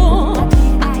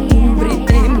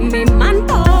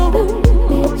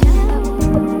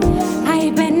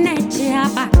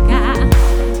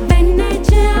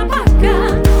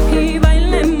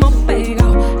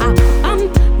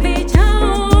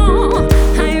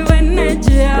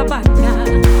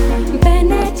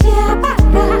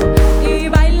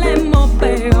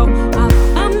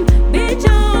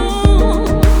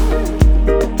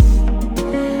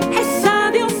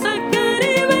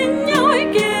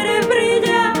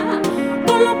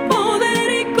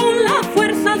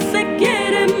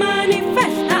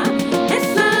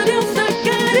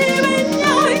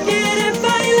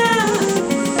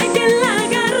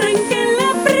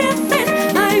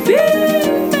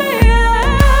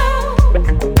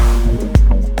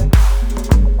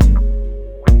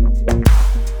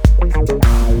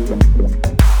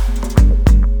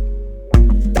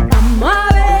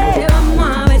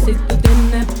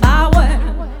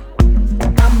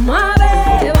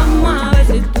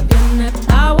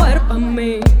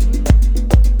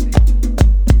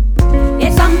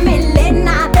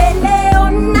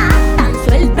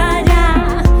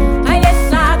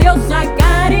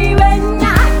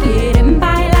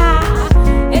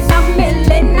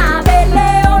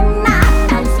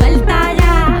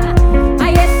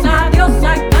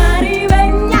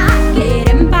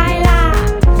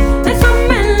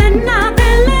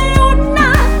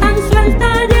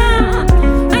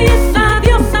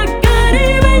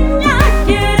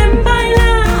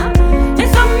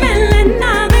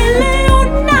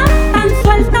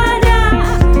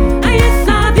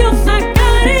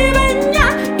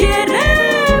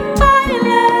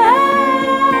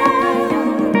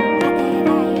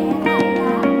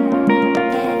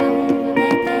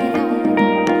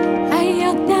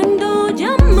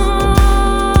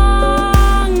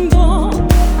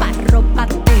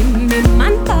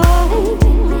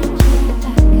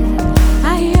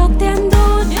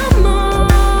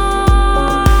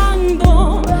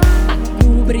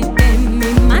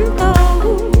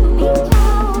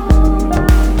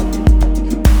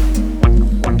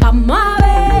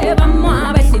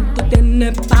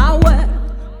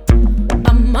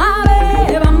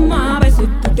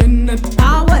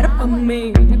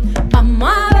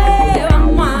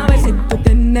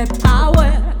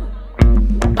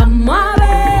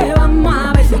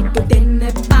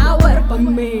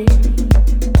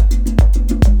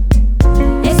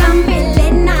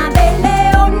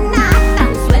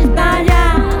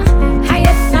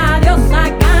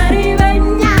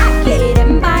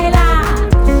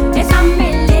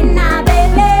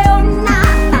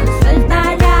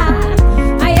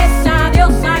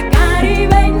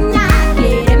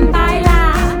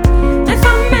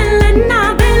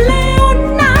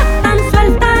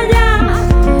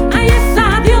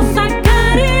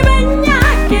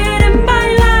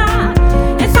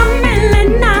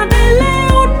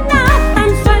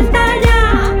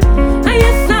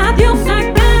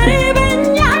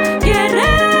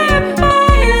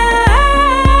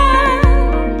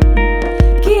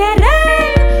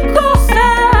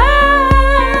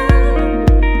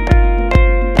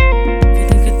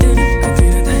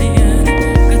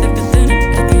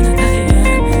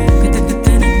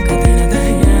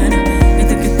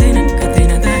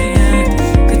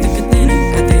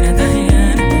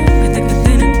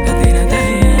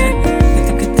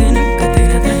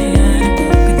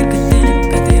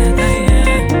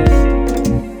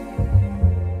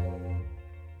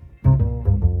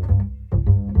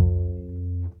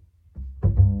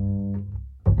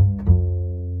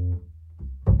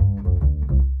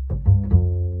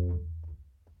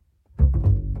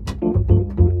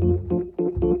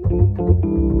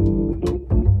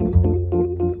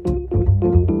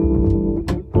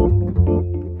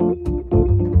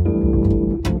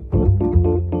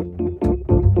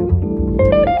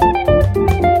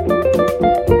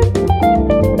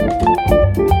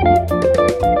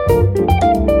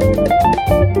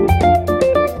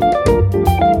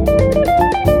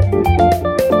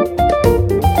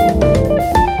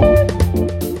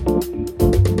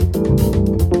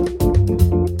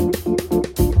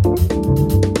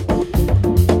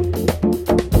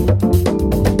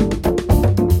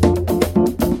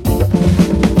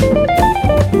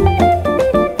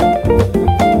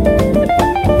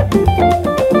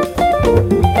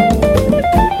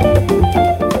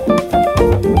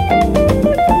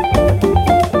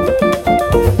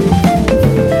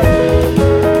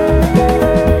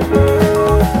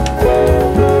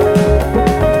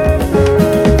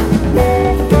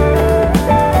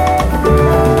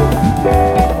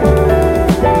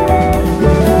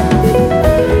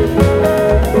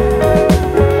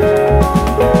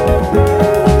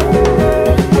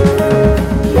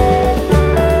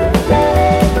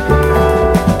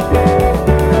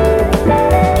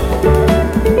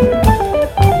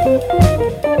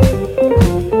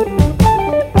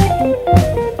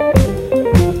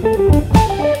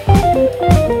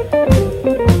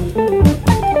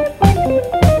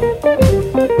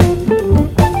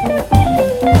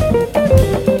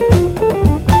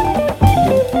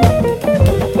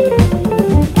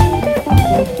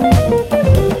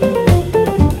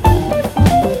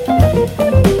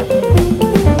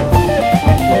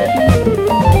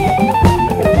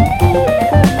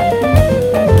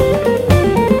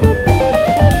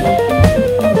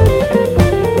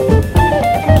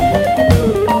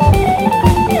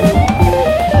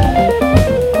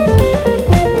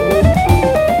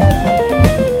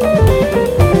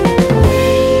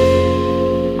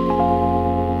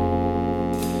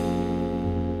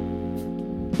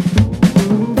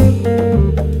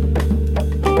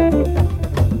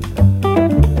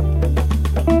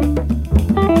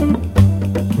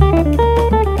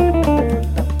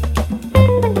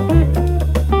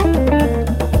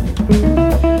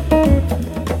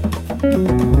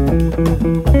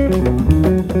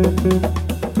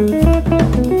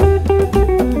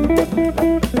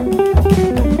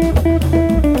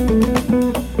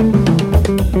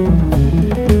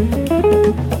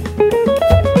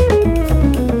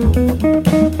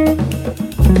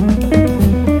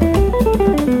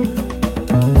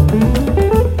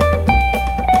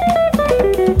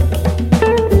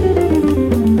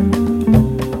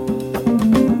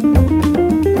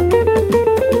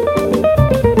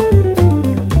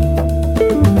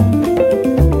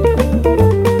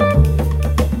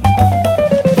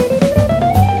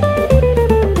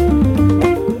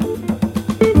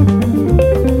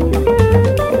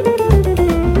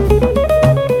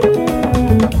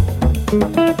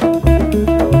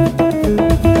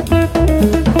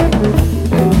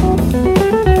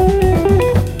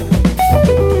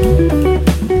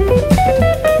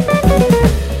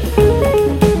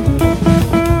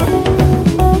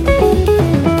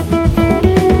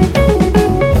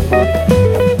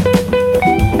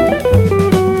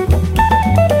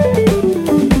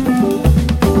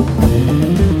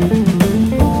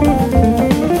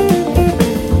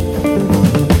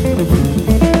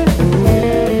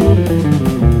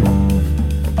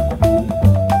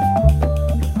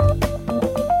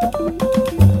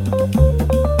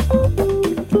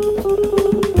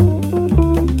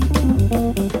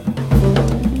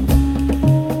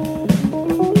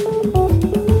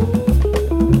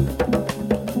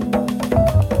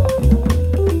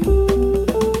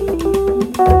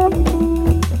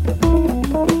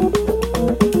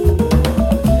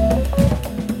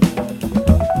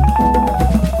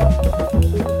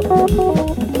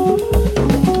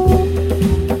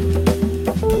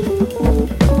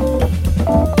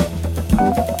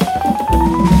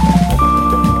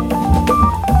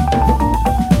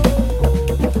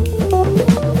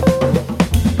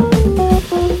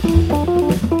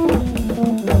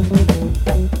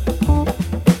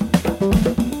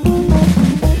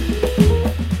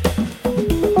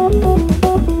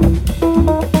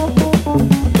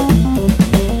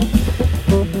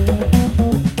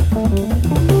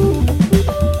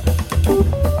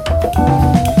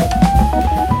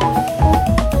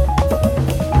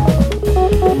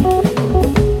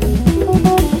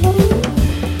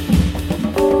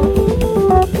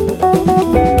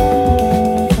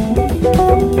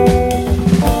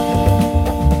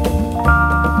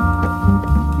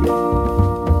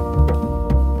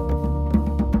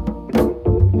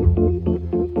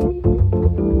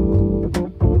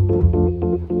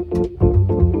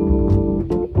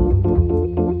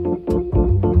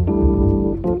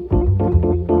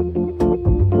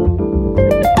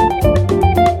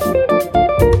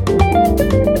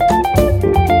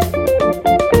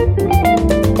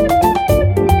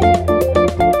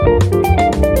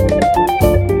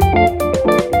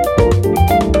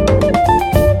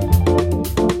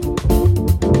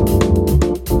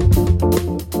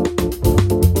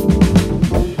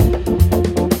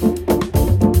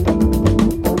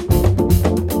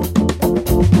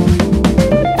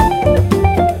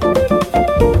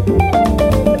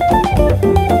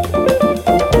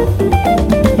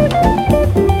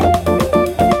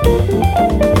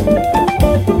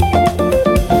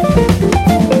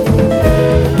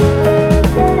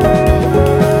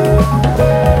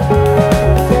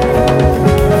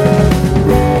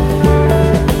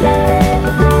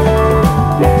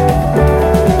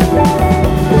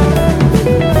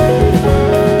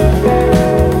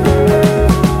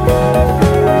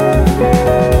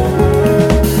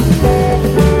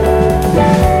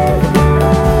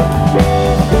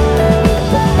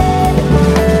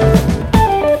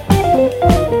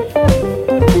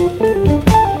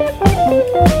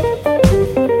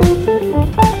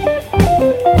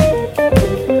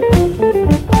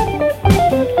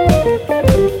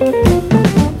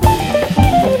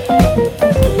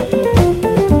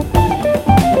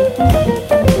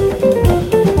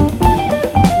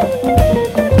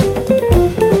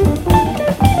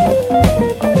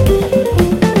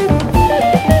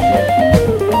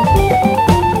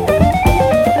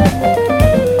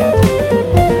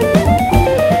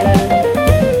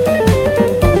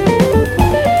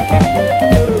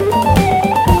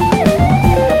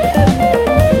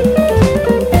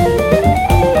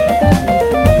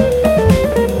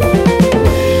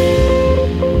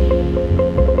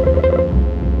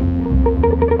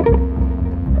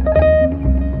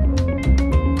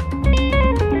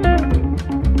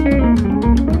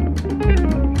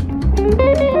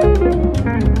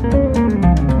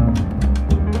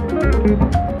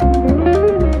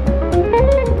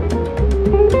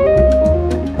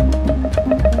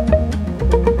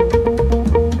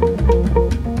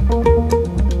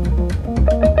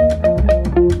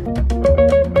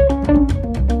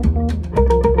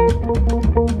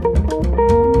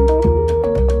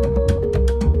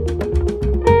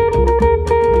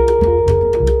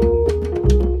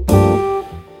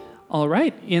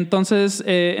 Y entonces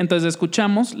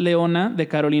escuchamos Leona de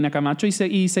Carolina Camacho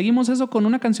y seguimos eso con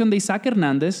una canción de Isaac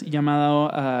Hernández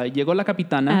llamada Llegó la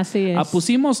Capitana. Así es.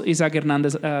 Pusimos Isaac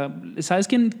Hernández. ¿Sabes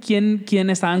quién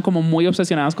estaban como muy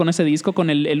obsesionados con ese disco? Con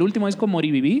el último disco,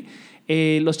 Moriviví.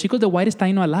 Los chicos de White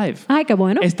Está No Alive. Ay, qué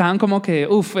bueno. Estaban como que,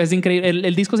 es increíble.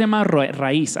 El disco se llama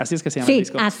Raíz, así es que se llama el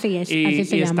disco. Sí, así es. Y, así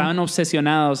se llama. Estaban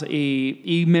obsesionados.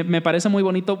 Y me parece muy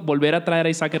bonito volver a traer a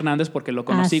Isaac Hernández porque lo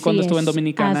conocí Así cuando es, estuve en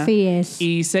Dominicana. así es.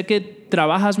 Y sé que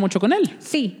trabajas mucho con él.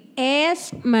 Sí,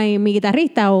 es mi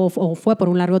guitarrista o fue por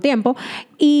un largo tiempo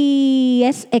y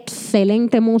es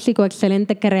excelente músico,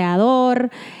 excelente creador.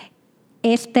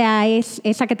 Esta es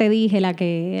esa que te dije,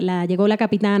 la Llegó la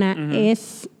Capitana,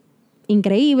 es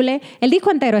increíble. El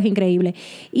disco entero es increíble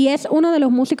y es uno de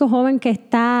los músicos jóvenes que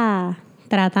está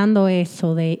tratando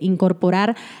eso de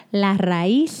incorporar la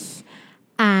raíz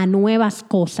a nuevas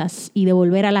cosas y de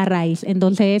volver a la raíz.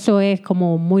 Entonces eso es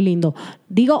como muy lindo.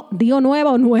 Digo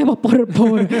nuevo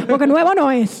porque nuevo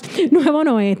no es.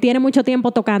 Tiene mucho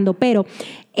tiempo tocando, pero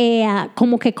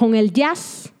como que con el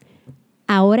jazz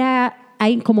ahora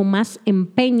hay como más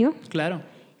empeño. Claro.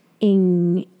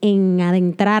 en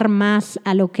adentrar más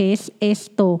a lo que es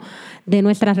esto de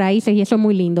nuestras raíces, y eso es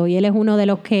muy lindo. Y él es uno de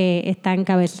los que está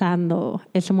encabezando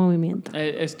ese movimiento.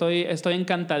 Estoy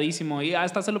encantadísimo. Y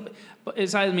hasta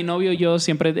sabes, mi novio y yo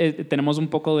siempre tenemos un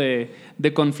poco de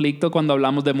conflicto cuando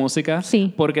hablamos de música.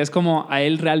 Sí. Porque es como a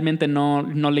él realmente no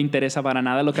le interesa para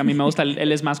nada lo que a mí me gusta.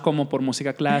 Él es más como por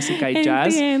música clásica y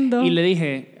jazz. Entiendo. Y le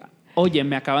dije, oye,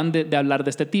 me acaban de hablar de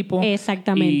este tipo.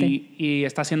 Exactamente. Y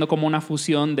está haciendo como una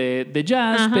fusión de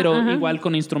jazz, Ajá, pero ajá. igual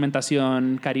con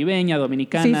instrumentación caribeña,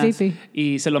 dominicana. Sí.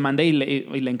 Y se lo mandé y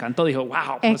le encantó. Dijo,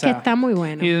 wow. Es que está muy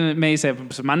bueno. Y me dice,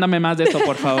 pues mándame más de esto,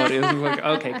 por favor. Y yo digo,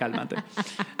 ok, cálmate.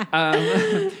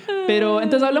 Pero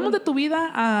entonces hablamos de tu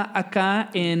vida acá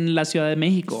en la Ciudad de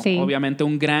México. Sí. Obviamente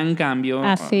un gran cambio.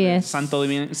 Así es. Santo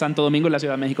Domingo y la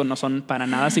Ciudad de México no son para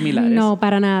nada similares. No,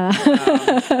 para nada.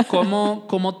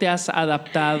 ¿Cómo te has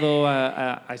adaptado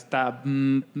a esta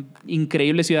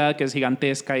increíble ciudad que es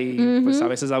gigantesca y pues a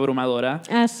veces abrumadora?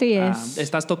 Así es.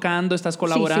 ¿Estás tocando? ¿Estás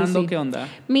colaborando? Sí. ¿Qué onda?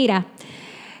 Mira,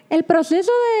 el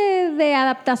proceso de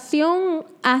adaptación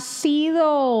ha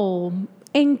sido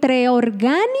entre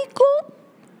orgánico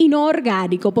y no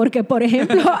orgánico, porque, por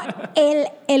ejemplo,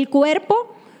 el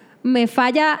cuerpo me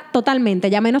falla totalmente,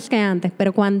 ya menos que antes,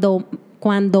 pero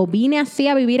cuando vine así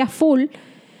a vivir a full,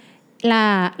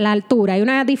 la altura, hay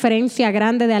una diferencia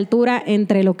grande de altura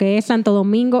entre lo que es Santo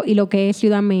Domingo y lo que es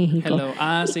Ciudad de México.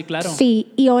 Hello. Sí, claro. Sí,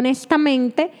 y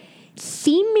honestamente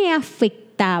sí me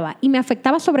afectaba, y me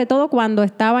afectaba sobre todo cuando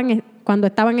estaba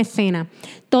en escena.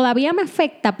 Todavía me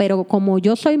afecta, pero como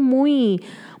yo soy muy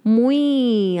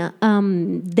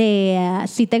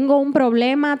si tengo un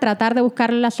problema, tratar de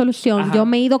buscarle la solución. Ajá. Yo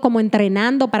me he ido como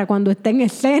entrenando para cuando esté en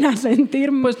escena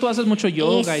sentirme... Pues tú haces mucho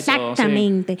yoga y todo.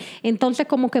 Exactamente. Entonces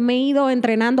como que me he ido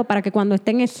entrenando para que cuando esté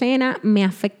en escena me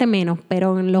afecte menos.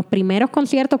 Pero en los primeros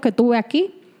conciertos que tuve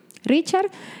aquí, Richard,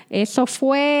 eso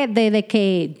fue desde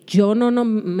que yo no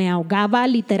me ahogaba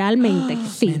literalmente.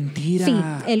 Sí. Mentira. Sí,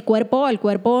 el cuerpo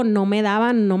no me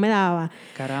daba.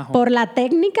 Carajo. Por la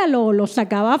técnica lo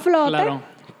sacaba a flote, Claro.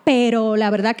 pero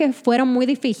la verdad que fueron muy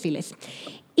difíciles.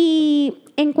 Y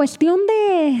en cuestión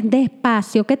de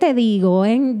espacio, ¿qué te digo?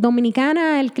 En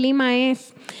Dominicana el clima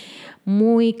es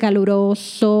muy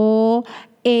caluroso,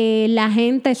 la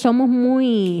gente somos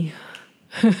muy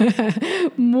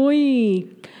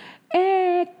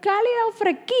cálida o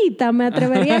fresquita, me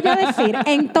atrevería yo a decir.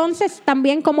 Entonces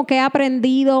también como que he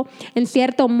aprendido en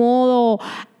cierto modo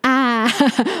a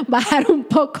bajar un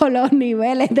poco los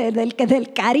niveles del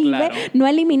Caribe, Claro. no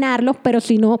eliminarlos, pero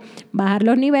sino bajar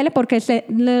los niveles, porque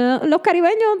los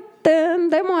caribeños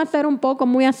tendemos a ser un poco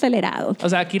muy acelerados. O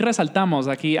sea, aquí resaltamos,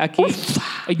 aquí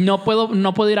no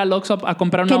puedo ir al Oxxo a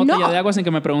comprar una Que botella no. de agua sin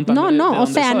que me pregunten de O dónde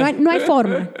sea, soy. no hay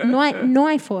forma, no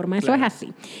hay forma, eso Claro. es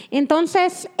así.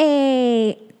 Entonces,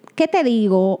 ¿qué te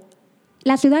digo?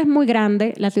 La ciudad es muy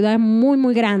grande, la ciudad es muy,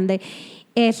 muy grande.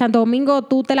 Santo Domingo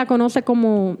tú te la conoces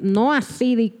como, no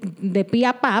así de pie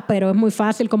a pa, pero es muy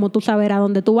fácil como tú saber a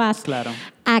dónde tú vas. Claro.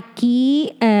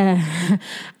 Aquí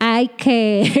hay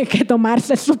que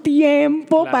tomarse su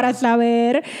tiempo Claro. para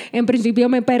saber. En principio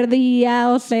me perdía,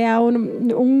 o sea,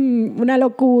 una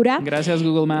locura. Gracias,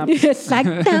 Google Maps.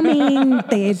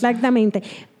 Exactamente.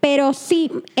 Pero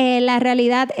sí, la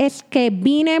realidad es que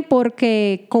vine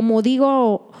porque, como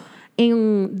digo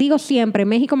siempre,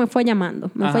 México me fue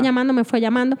llamando, me fue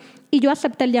llamando, y yo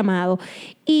acepté el llamado.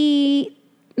 Y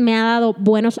me ha dado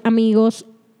buenos amigos.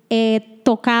 He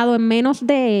tocado en menos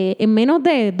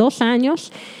de 2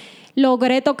 años.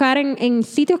 Logré tocar en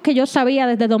sitios que yo sabía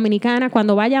desde Dominicana.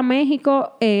 Cuando vaya a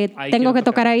México, tengo que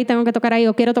tocar ahí,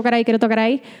 o quiero tocar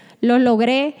ahí. Lo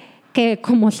logré, que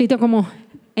como sitio como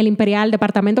el Imperial,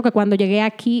 departamento que cuando llegué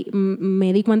aquí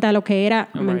me di cuenta de lo que era,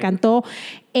 me encantó.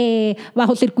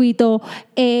 Bajo circuito.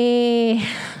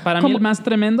 Para mí el más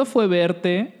tremendo fue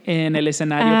verte en el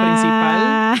escenario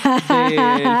principal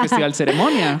del Festival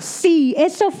Ceremonia. Sí,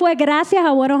 eso fue gracias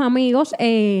a buenos amigos.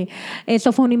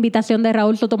 Eso fue una invitación de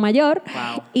Raúl Sotomayor.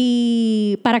 Wow.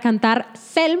 Y para cantar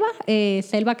Selva, que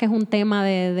es un tema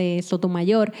de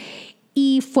Sotomayor.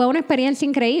 Y fue una experiencia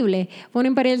increíble. Fue una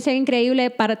experiencia increíble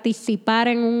participar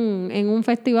en un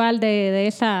festival de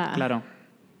esa... Claro.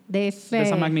 De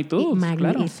esa magnitud,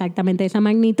 claro. Exactamente, de esa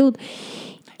magnitud.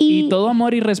 Y todo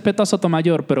amor y respeto a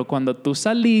Sotomayor, pero cuando tú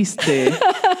saliste,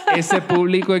 ese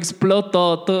público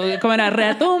explotó. ¿Cómo era?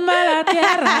 Retumba la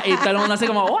tierra. Y todo el mundo así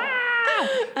como ¡wow!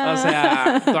 O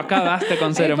sea, tú acabaste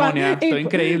con Ceremonia. Estuvo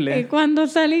increíble. Y cuando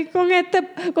salí con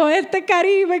este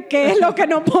Caribe, que es lo que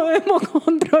no podemos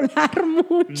controlar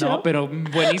mucho. No, pero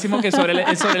buenísimo que sobre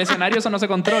el escenario eso no se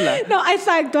controla. No,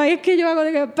 exacto. Ahí es que yo hago,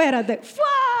 digo, espérate. ¡Fua!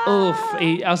 Uf,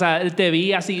 o sea, te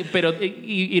vi así, pero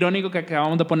irónico que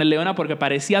acabamos de poner leona porque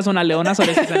parecías una leona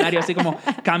sobre ese escenario, así como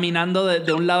caminando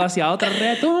de un lado hacia otro.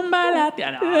 Retumba la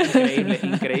tía. No, increíble,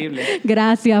 increíble.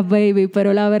 Gracias, baby.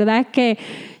 Pero la verdad es que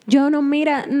yo no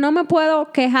me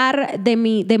puedo quejar de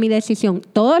mi decisión.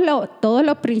 Todos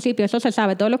los principios, eso se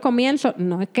sabe, todos los comienzos,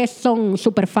 no es que son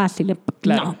súper fáciles.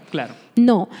 Claro, no, claro.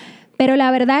 No, pero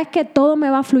la verdad es que todo me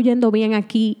va fluyendo bien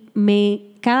aquí.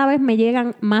 Cada vez me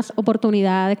llegan más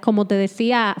oportunidades, como te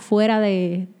decía, fuera no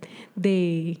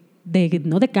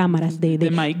de cámaras,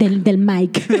 mic. del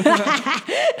mic.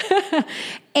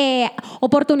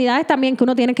 Oportunidades también que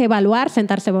uno tiene que evaluar,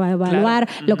 sentarse a evaluar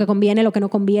lo que conviene, lo que no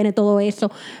conviene, todo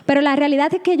eso. Pero la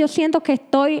realidad es que yo siento que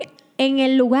estoy en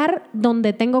el lugar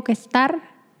donde tengo que estar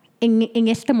en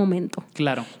este momento.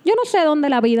 Claro. Yo no sé dónde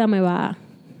la vida me va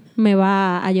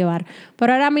a llevar,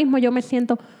 pero ahora mismo yo me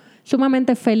siento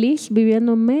sumamente feliz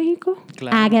viviendo en México,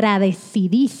 Claro.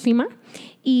 agradecidísima,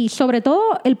 y sobre todo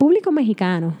el público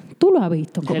mexicano. Tú lo has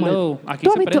visto. Aquí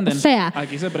se prenden. O sea,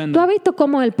 Aquí se prenden. tú has visto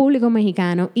como el público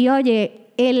mexicano. Y oye,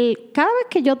 cada vez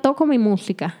que yo toco mi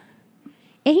música,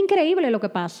 es increíble lo que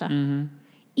pasa. Ujú.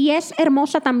 Y es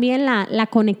hermosa también la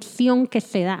conexión que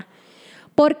se da.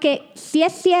 Porque sí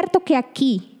es cierto que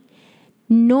aquí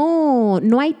no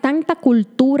hay tanta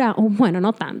cultura, o bueno,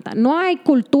 no tanta, no hay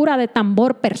cultura de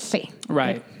tambor per se.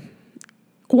 Right.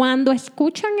 Cuando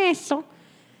escuchan eso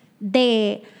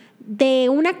de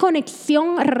una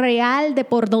conexión real de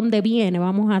por dónde viene,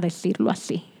 vamos a decirlo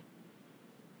así.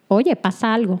 Oye,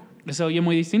 pasa algo. Se oye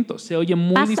muy distinto. Se oye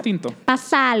muy distinto.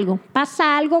 Pasa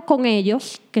algo con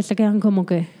ellos que se quedan como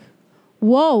que,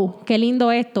 wow, qué lindo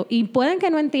esto. Y pueden que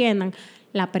no entiendan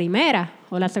la primera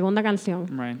o la segunda canción.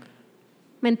 Right.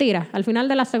 Mentira, al final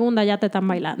de la segunda ya te están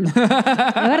bailando.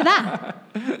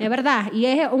 Es verdad. Y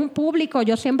es un público,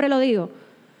 yo siempre lo digo,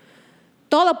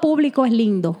 todo público es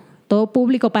lindo, todo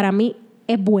público para mí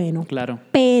es bueno. Claro.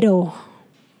 Pero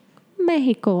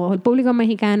México, el público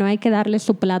mexicano, hay que darle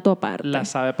su plato aparte. La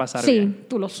sabe pasar sí, bien.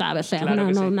 tú lo sabes, o sea, Claro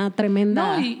que sí. una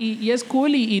tremenda... No, y es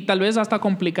cool y tal vez hasta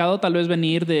complicado tal vez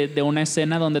venir de una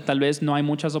escena donde tal vez no hay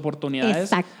muchas oportunidades.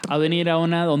 Exacto. A venir a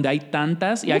una donde hay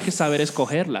tantas y hay que saber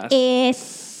escogerlas.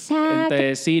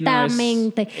 Exactamente. Sí,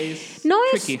 no,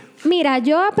 es tricky. Mira,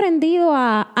 yo he aprendido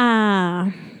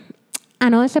a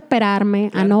no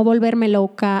desesperarme, Claro. a no volverme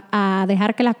loca, a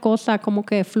dejar que las cosas como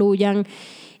que fluyan.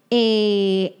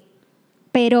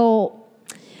 Pero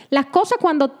las cosas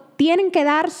cuando tienen que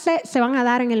darse, se van a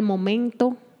dar en el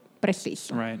momento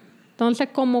preciso. Right. Entonces,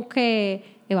 como que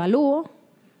evalúo,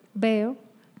 veo,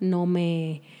 no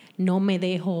me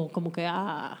dejo como que...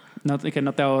 No, que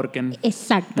no te ahorquen.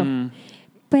 Exacto.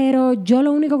 Pero yo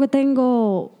lo único que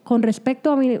tengo con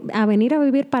respecto a venir a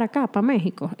vivir para acá, para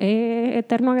México, es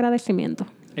eterno agradecimiento.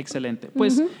 Excelente.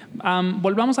 Pues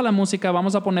volvamos a la música.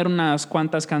 Vamos a poner unas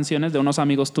cuantas canciones de unos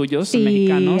amigos tuyos Sí,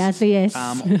 mexicanos. así es.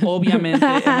 Obviamente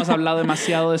hemos hablado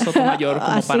demasiado de Sotomayor como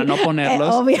Así, para no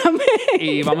ponerlos. obviamente.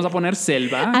 Y vamos a poner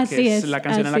Selva, Así que es es, la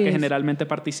canción en la así que es. generalmente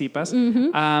participas.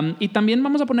 Y también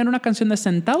vamos a poner una canción de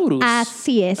Centaurus.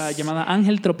 Así es. Llamada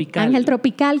Ángel Tropical. Ángel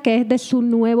Tropical, que es de su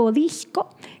nuevo disco,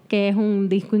 que es un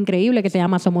disco increíble que se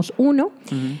llama Somos Uno.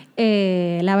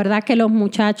 La verdad que los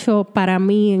muchachos para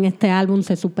mí en este álbum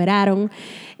se superaron.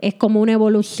 Es como una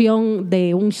evolución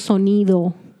de un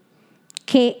sonido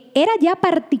que era ya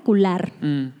particular,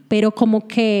 pero como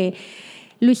que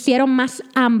lo hicieron más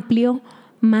amplio,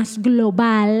 más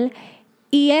global.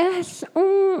 Y es un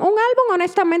álbum,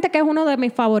 honestamente, que es uno de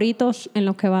mis favoritos en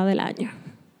lo que va del año.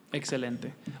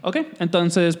 Excelente. Ok,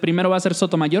 entonces primero va a ser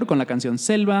Sotomayor con la canción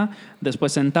Selva,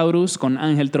 después Centaurus con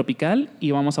Ángel Tropical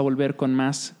y vamos a volver con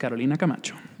más Carolina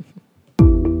Camacho.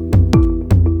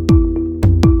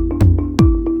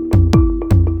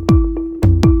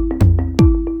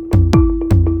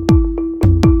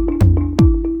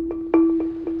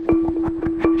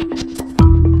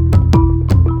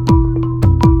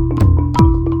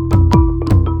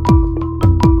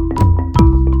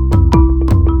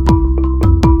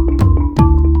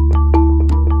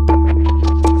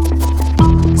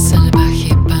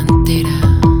 Salvaje pantera,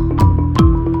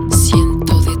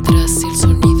 siento detrás el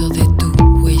sonido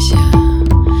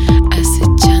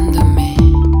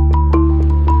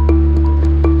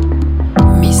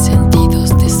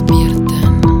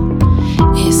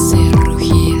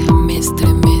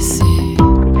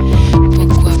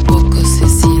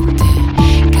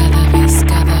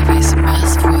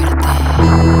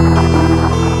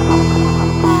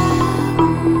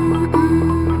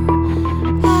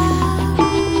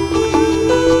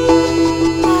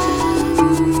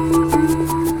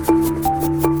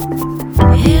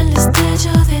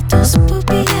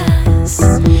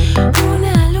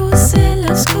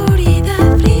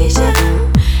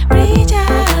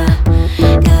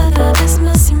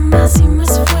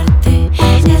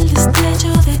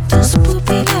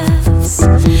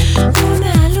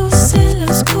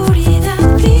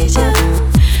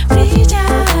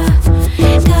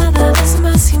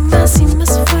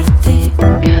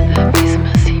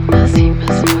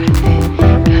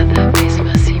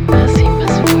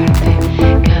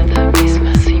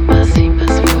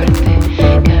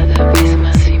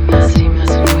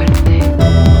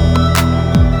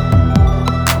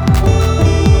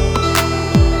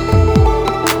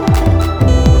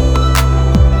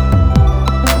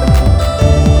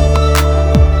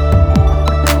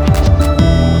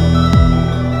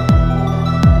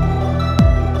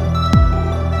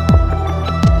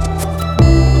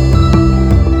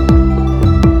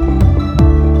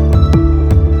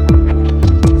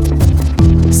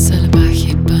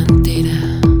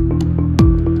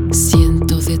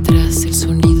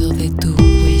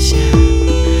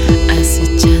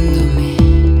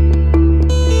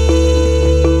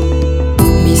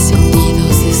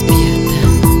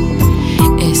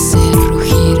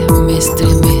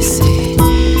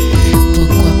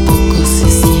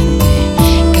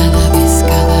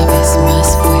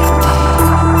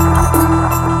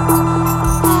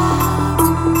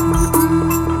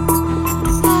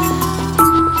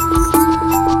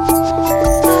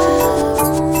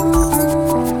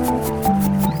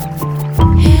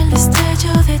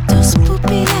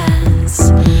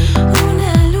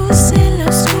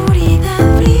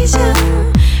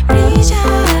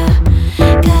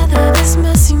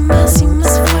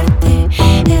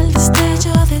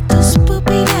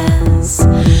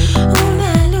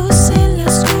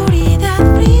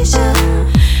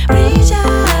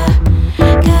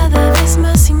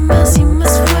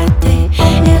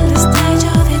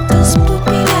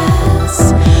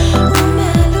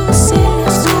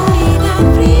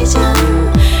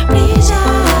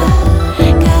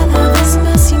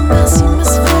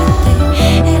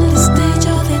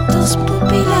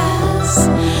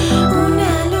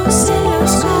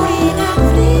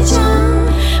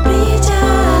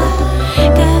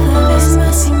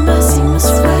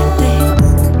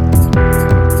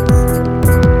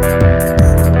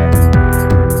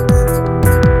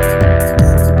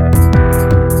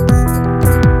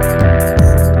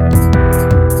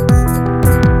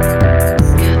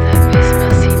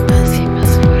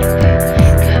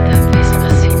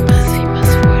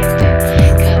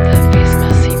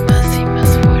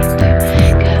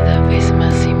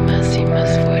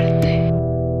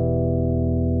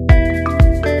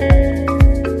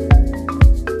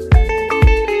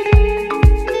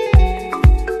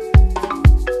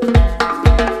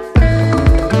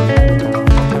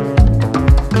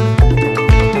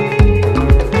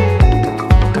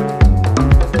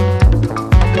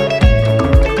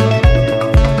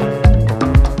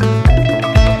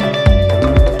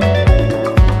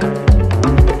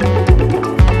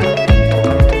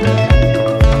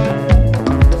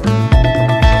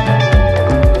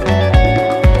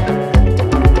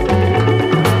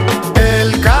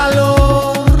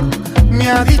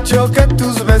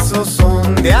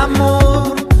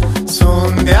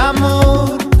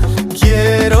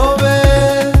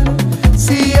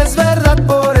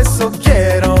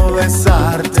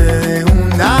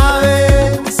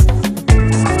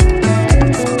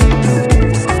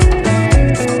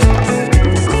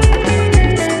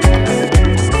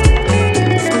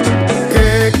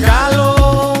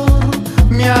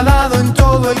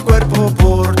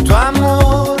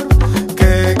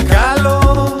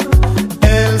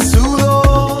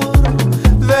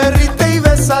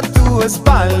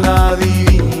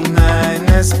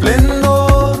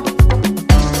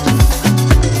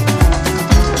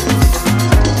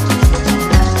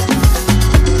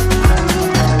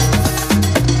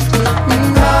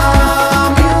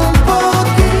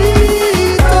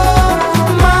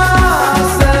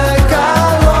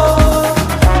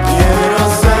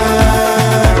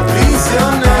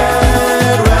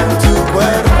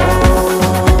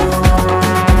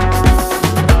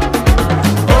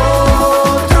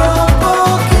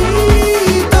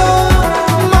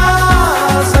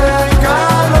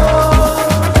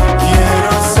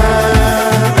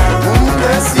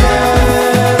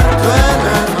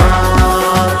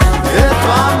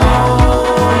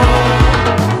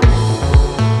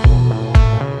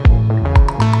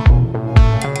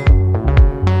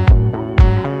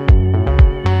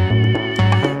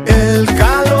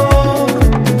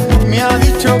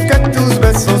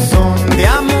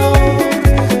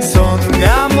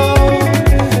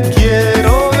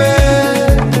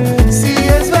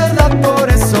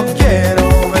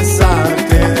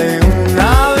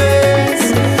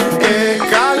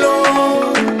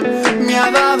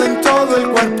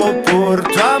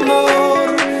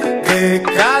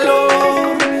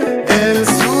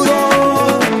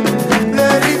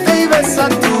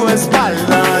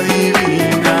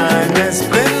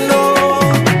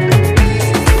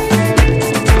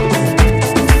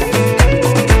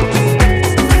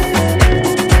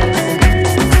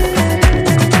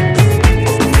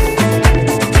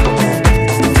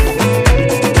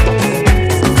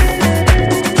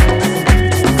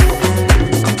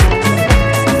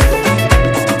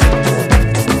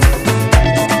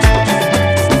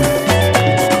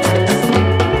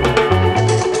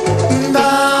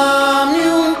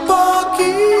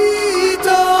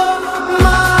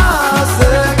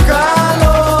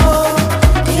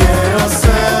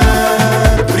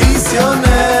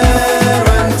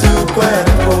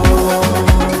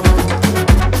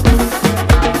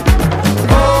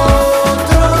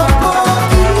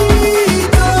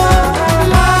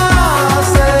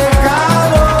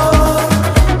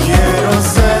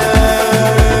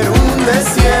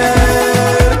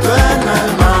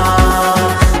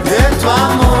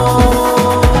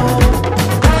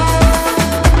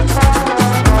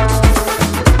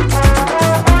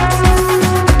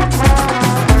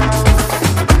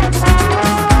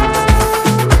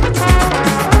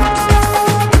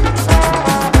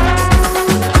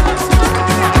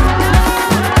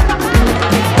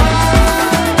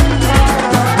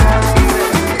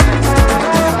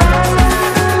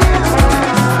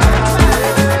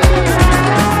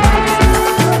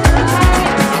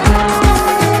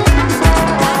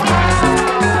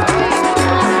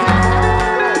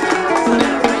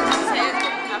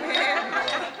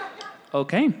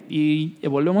Ok, y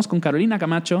volvemos con Carolina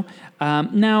Camacho.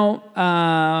 Now,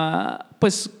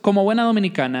 pues como buena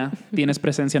dominicana, tienes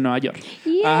presencia en Nueva York.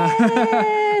 Yes.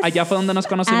 Allá fue donde nos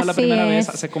conocimos la Así primera vez,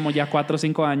 es. hace como ya 4 o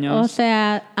 5 años. O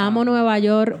sea, amo Nueva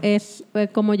York. Es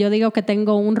como yo digo que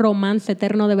tengo un romance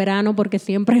eterno de verano porque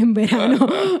siempre en verano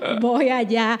voy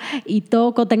allá y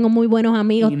toco. Tengo muy buenos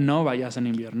amigos. Y no vayas en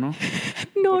invierno.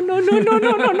 No. No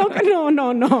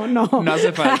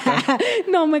hace falta.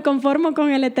 No, me conformo con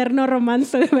el eterno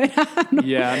romance de verano.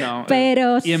 Ya, no.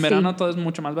 Pero y en sí. verano todo es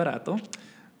mucho más barato.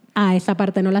 Esa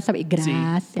parte no la sabía.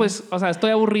 Gracias. Sí. Pues, o sea,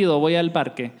 estoy aburrido, voy al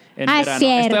parque en verano.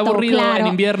 Cierto, estoy aburrido claro. en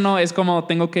invierno, es como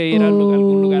tengo que ir a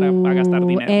algún lugar a gastar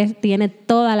dinero. Tiene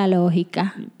toda la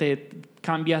lógica. Te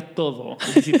cambia todo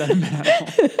visitar en verano.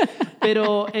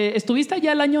 Pero, ¿estuviste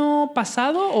allá el año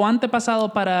pasado o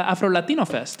antepasado para Afro Latino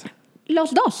Fest?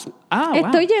 Los dos. Wow.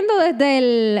 Estoy yendo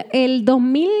desde el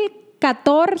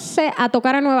 2014 a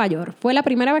tocar a Nueva York. Fue la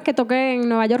primera vez que toqué en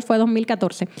Nueva York, fue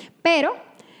 2014. Pero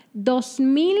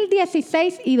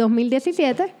 2016 y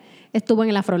 2017 estuve en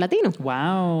el Afro Latino.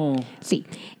 Wow. Sí.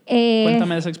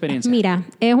 Cuéntame de esa experiencia. Mira,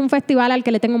 es un festival al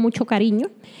que le tengo mucho cariño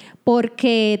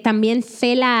porque también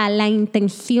sé la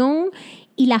intención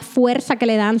y la fuerza que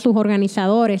le dan sus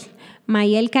organizadores.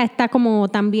 Mayelka está como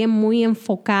también muy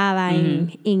enfocada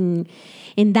en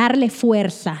darle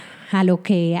fuerza a lo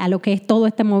que es todo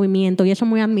este movimiento y eso es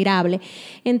muy admirable.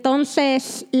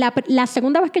 Entonces, la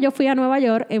segunda vez que yo fui a Nueva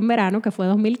York en verano, que fue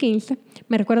 2015,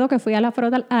 me recuerdo que fui al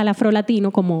Afro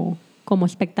Latino como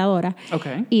espectadora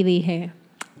y dije,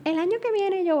 el año que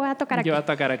viene yo voy a tocar aquí. Yo voy a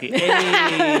tocar aquí.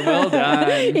 Hey, well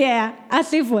done. Yeah,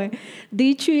 así fue.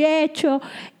 Dicho y hecho.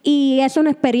 Y es una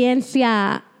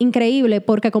experiencia increíble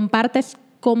porque compartes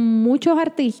con muchos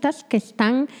artistas que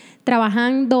están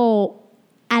trabajando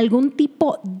algún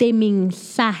tipo de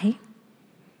mensaje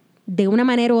de una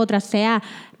manera u otra, sea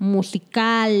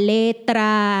musical,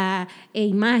 letra,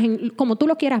 imagen, como tú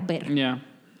lo quieras ver. Yeah.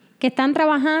 Que están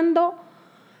trabajando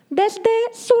desde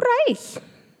su raíz.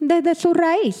 Desde su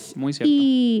raíz. Muy cierto.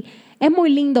 Y es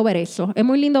muy lindo ver eso. Es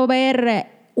muy lindo ver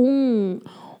un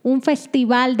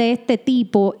festival de este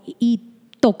tipo y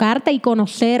tocarte y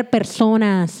conocer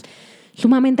personas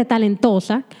sumamente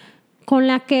talentosas con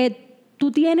las que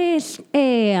tú tienes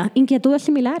inquietudes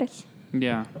similares.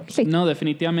 Ya. Sí. No,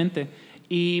 definitivamente.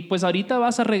 Y pues ahorita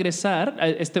vas a regresar,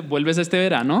 vuelves este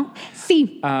verano.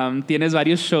 Sí. Tienes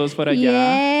varios shows por allá.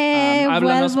 Yeah,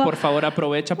 háblanos, por favor,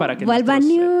 aprovecha para que vuelvo a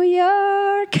New York.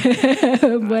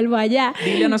 Vuelvo allá.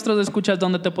 Dile a nuestros escuchas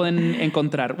dónde te pueden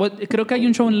encontrar. Creo que hay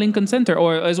un show en Lincoln Center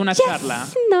o es una charla.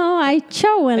 No, hay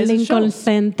show en ¿Es un Lincoln show?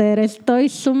 Center. Estoy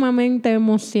sumamente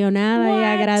emocionada y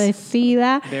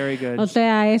agradecida. Very good. O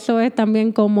sea, eso es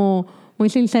también como, muy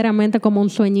sinceramente, como un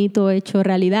sueñito hecho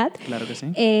realidad. Claro que sí.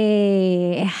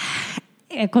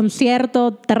 El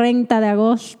concierto 30 de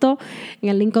agosto en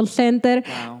el Lincoln Center.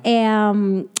 Wow.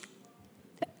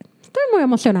 Estoy muy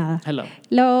emocionada. Hello.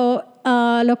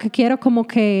 Lo que quiero como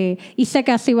que, y sé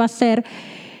que así va a ser,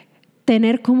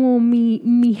 tener como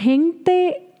mi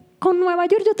gente. Con Nueva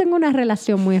York yo tengo una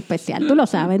relación muy especial, tú lo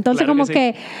sabes. Entonces Claro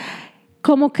que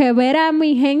como que ver a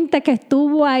mi gente que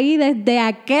estuvo ahí desde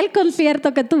aquel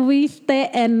concierto que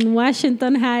tuviste en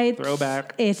Washington Heights.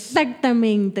 Throwback.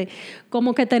 Exactamente.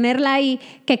 Como que tenerla ahí,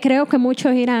 que creo que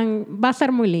muchos irán, va a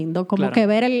ser muy lindo. Como Claro. que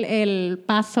ver el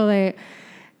paso de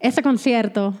ese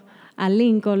concierto a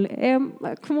Lincoln,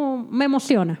 como me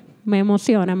emociona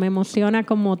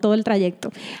como todo el trayecto.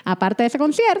 Aparte de ese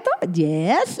concierto,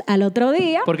 al otro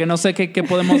día. Porque no sé qué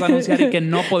podemos anunciar y qué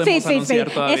no podemos anunciar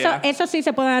todavía. Eso sí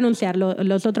se puede anunciar,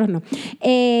 los otros no.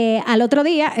 Al otro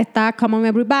día está Come On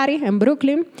Everybody en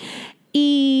Brooklyn.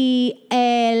 Y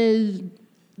el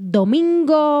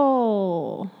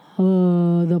domingo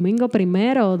 1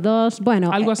 o 2,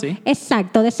 bueno. Algo así.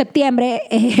 Exacto, de septiembre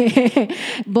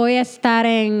voy a estar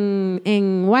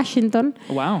en Washington.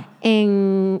 Wow.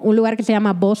 En un lugar que se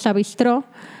llama Bossa Bistro.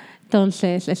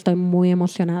 Entonces, estoy muy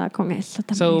emocionada con eso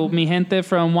también. So, mi gente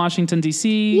from Washington,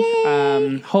 D.C.,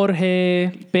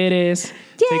 Jorge Pérez,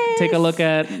 take a look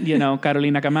at,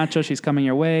 Carolina Camacho. She's coming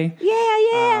your way.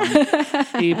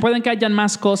 Y pueden que hayan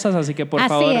más cosas, así que por Así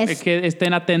favor es. que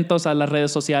estén atentos a las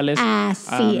redes sociales.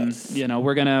 Así es.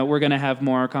 We're gonna have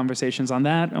more conversations on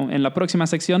that en la próxima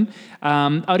sección.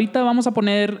 Ahorita vamos a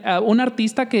poner un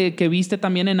artista que viste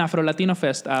también en Afro Latino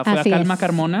Fest. Fue Así a Calma es.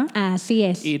 Carmona. Así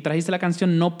es. Y trajiste la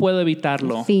canción No Puedo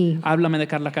Evitarlo. Sí. Háblame de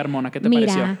Carla Carmona. ¿Qué te Mira,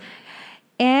 pareció?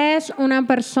 es una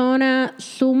persona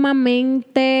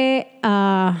sumamente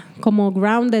como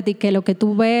grounded y que lo que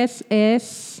tú ves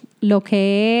es lo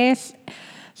que es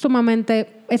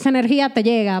sumamente, esa energía te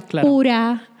llega Claro.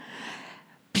 pura,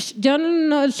 Yo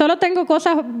solo tengo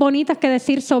cosas bonitas que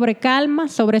decir sobre Calma,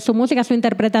 sobre su música. Su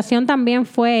interpretación también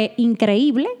fue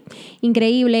increíble,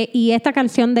 increíble. Y esta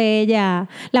canción de ella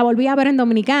la volví a ver en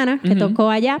Dominicana, que tocó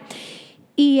allá.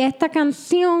 Y esta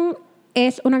canción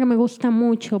es una que me gusta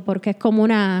mucho porque es como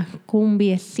una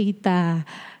cumbiecita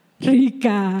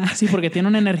rica. Sí, porque tiene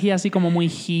una energía así como muy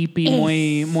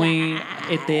hippie, muy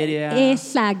etérea.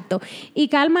 Exacto. Y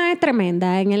Calma es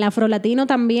tremenda. En el afrolatino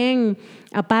también,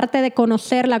 aparte de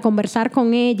conocerla, conversar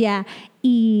con ella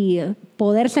y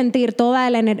poder sentir toda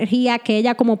la energía que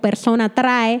ella como persona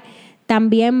trae,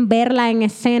 también verla en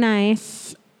escena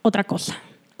es otra cosa.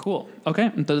 Cool. Ok,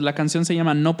 entonces la canción se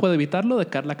llama No Puedo Evitarlo, de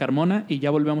Carla Carmona, y ya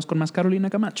volvemos con más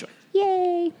Carolina Camacho.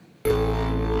 Yay.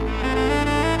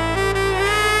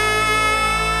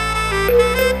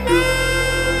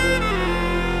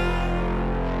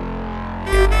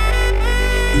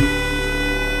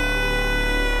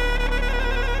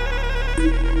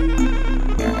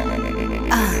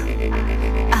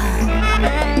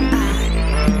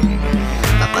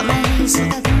 Papá me dice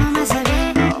que tú no me haces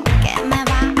bien, que me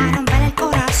va a romper el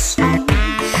corazón.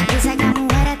 Dice que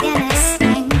mujeres tienes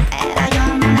 100, pero yo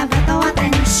no le presto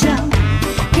atención.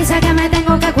 Dice que me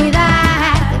tengo que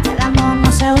cuidar, que el amor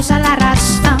no se usa la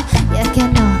razón. Y es que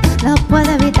no lo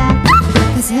puedo evitar,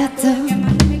 que seas tú.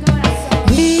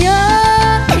 Y yo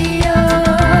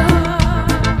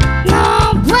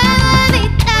no puedo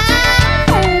evitarlo.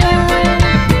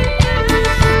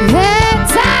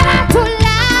 Estar a tu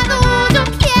lado yo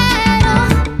quiero.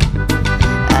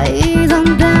 Ahí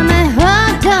donde mejor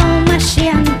yo me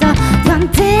siento,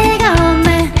 contigo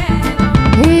me.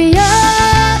 Y yo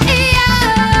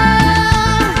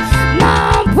no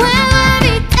puedo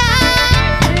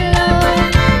evitarlo.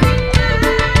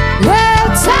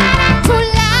 Estar a tu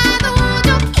lado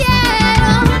yo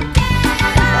quiero.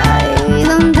 Ahí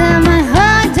donde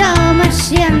mejor yo me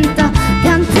siento,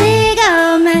 contigo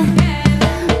me.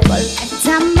 Porque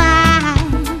está mal.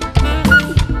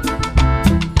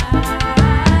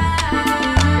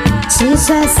 Si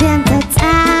se siente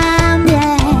tan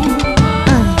bien,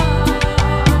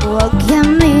 boca en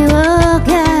mi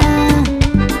boca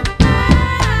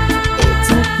y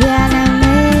tu piel en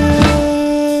mí.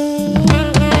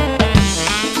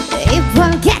 Y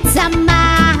porque está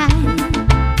mal.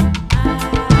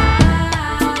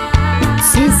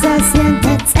 Si se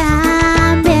siente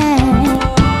tan bien,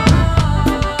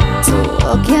 tu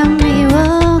boca en mi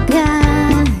boca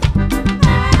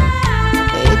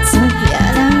y tu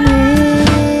piel en mí.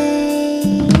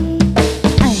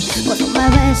 Ay, cuando me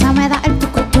besas me da el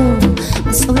tucutú,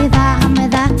 mi subida me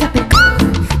da este picón.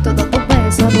 Todo tu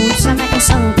beso dulce me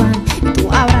soban y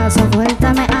tu abrazo fuerte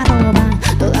me arroban.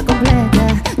 Toda completa,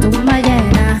 tú me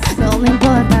llenas, no me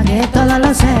importa que todos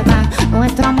lo sepan.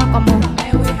 Nuestro amor como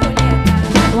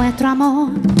nuestro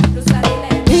amor.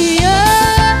 Y yo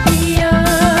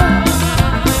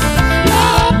no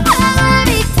puedo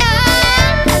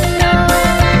evitarlo.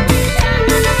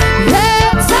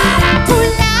 Estar a tu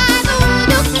lado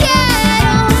yo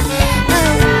quiero.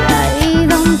 Ahí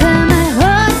donde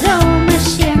mejor yo me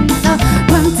siento,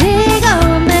 contigo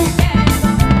me.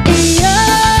 Y yo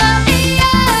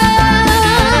no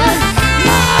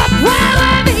puedo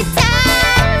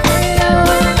evitarlo.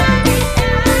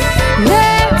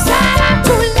 Estar a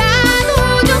tu lado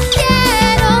yo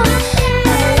quiero.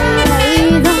 Ahí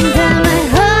donde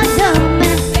mejor yo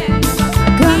me.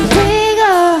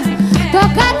 Contigo,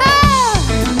 tócalo.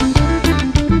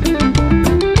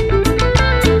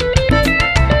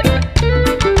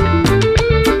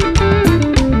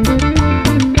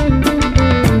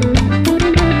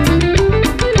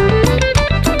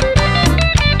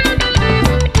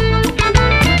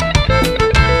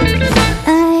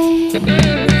 Ay,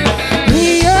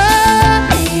 y yo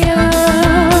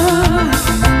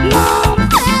no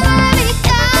puedo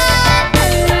evitarlo.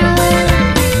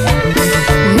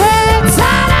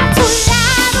 Estar a tu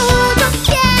lado yo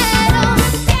quiero.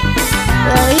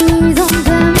 Ahí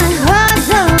donde mejor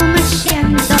yo me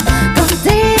siento,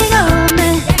 contigo me.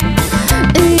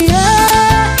 Y yo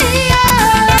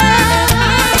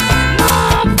no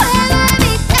puedo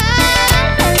evitarlo.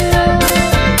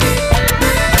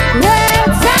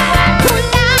 Estar a tu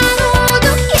lado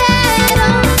yo quiero.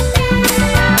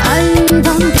 Ahí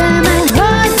donde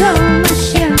mejor yo me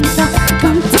siento,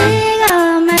 contigo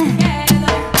me.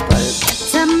 Porque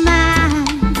está mal.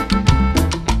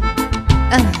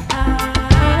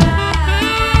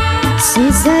 Si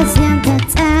se siente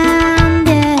tan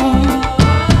bien,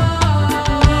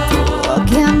 tu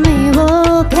boca en mi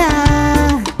boca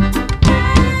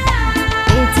y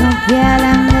tu piel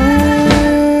en mí.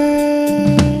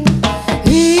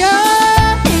 Y yo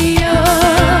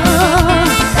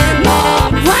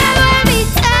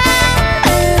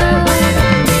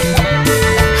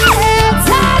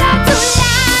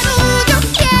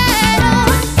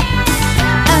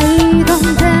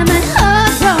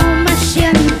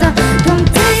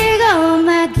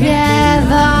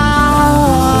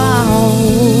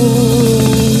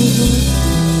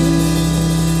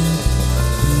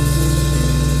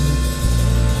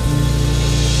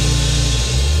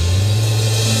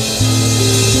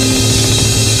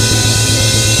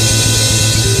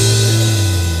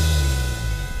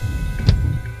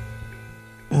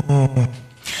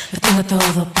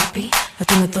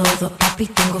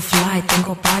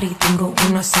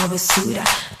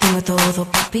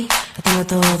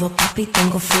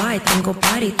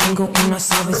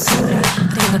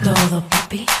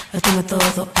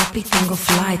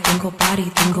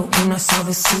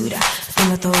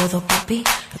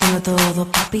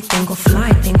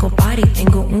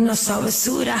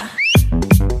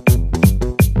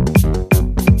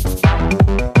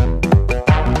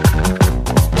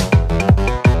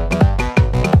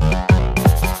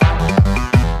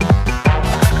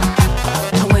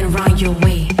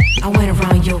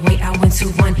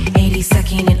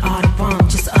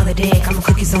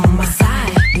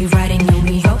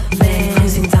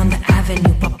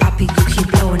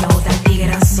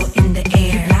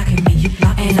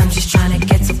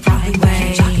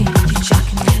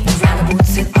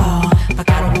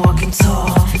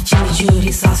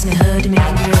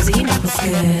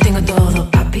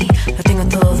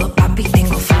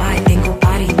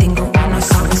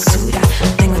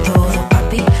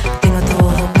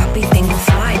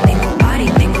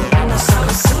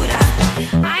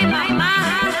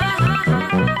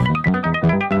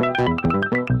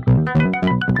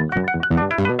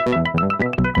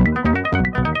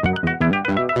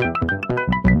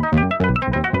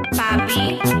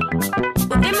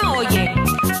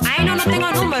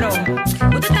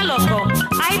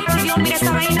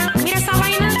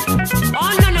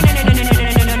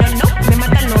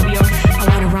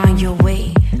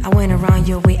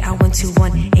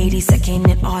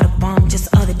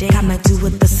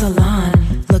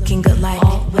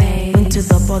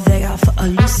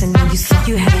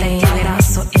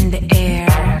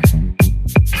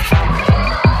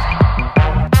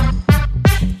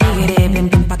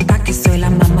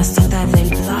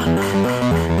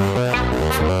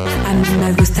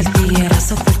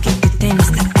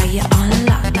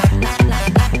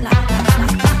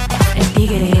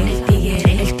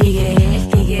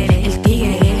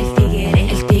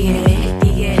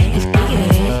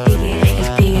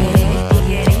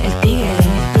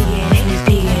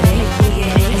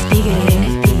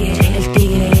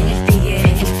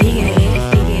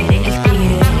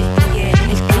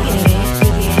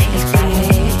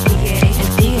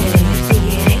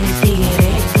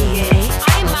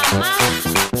Ay, mamá.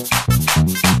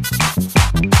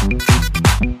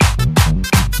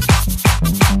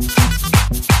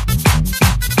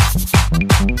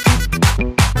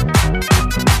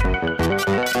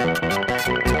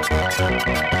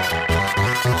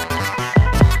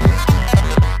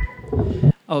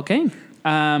 Ok.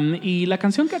 Y la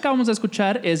canción que acabamos de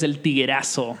escuchar es El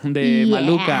Tiguerazo de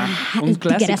Maluca, un El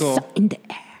clásico. tiguerazo in the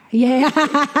air. Yeah.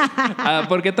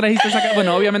 ¿Por qué trajiste esa canción?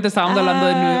 Bueno, obviamente estábamos hablando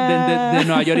de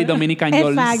Nueva York y Dominican Girls.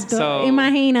 Exacto. so-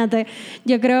 Imagínate.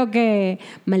 Yo creo que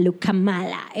Maluca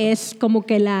Mala es como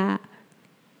que la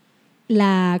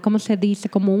 ¿cómo se dice?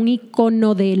 Como un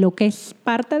icono de lo que es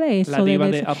parte de eso. La diva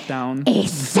de eso. Uptown.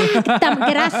 Exactamente.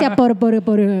 Gracias por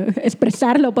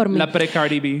expresarlo por mí. La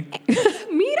pre-Cardi B.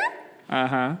 Mira,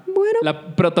 Ajá. Bueno.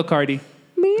 La proto-Cardi.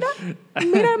 mira.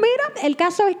 El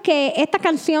caso es que esta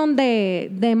canción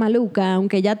de Maluca,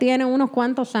 aunque ya tiene unos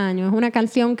cuantos años, es una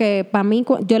canción que para mí,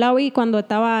 yo la oí cuando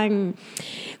estaba en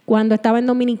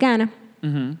Dominicana.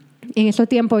 Ujú. En esos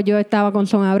tiempos yo estaba con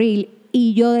Son Abril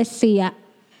y yo decía,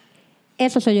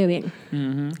 eso se oye bien.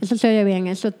 Ujú. Eso se oye bien.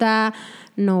 Eso está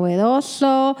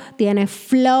novedoso, tiene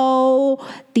flow,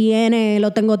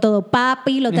 lo tengo todo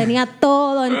papi, lo tenía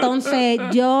todo. Entonces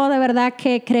yo de verdad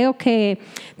que creo que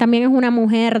también es una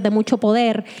mujer de mucho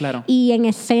poder. Claro. Y en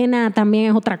escena también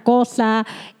es otra cosa.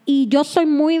 Y yo soy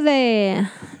muy de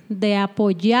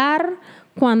apoyar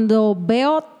cuando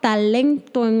veo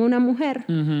talento en una mujer.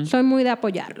 Ujú. Soy muy de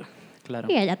apoyarlo. Claro.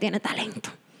 Y ella tiene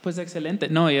talento. Pues excelente.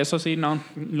 No, y eso sí, no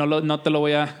te lo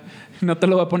voy a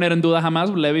poner en duda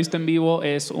jamás. Lo he visto en vivo,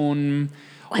 es un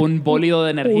bólido de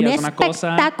energía, un es una cosa.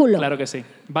 espectáculo. Claro que sí.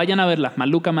 Vayan a verla.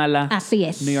 Maluca Mala. Así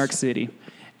es. New York City.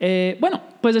 Bueno,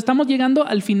 pues estamos llegando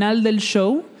al final del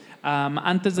show.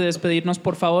 Antes de despedirnos,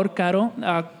 por favor, Caro,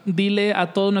 dile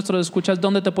a todos nuestros escuchas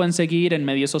dónde te pueden seguir en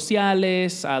medios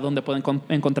sociales, a dónde pueden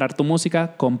encontrar tu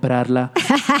música, comprarla,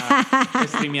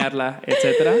 streamearla,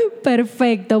 etcétera.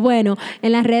 Perfecto. Bueno,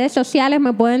 en las redes sociales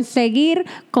me pueden seguir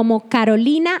como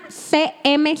Carolina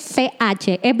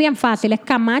CMCH. Es bien fácil, es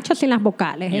Camacho sin las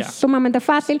vocales. Ya. Es sumamente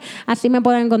fácil. Así me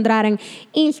pueden encontrar en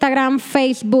Instagram,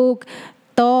 Facebook,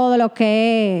 todo lo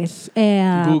que es...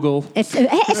 Google.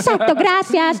 Exacto,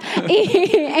 gracias.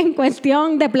 Y en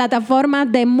cuestión de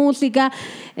plataformas de música,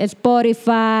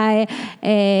 Spotify,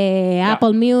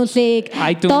 Apple Music,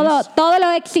 iTunes. todo lo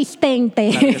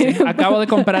existente. Claro que sí. Acabo de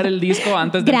comprar el disco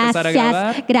antes de empezar a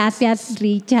grabar. Gracias,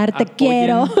 Richard, te Apoyen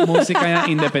quiero. música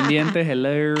independiente,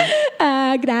 hello.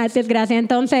 Gracias.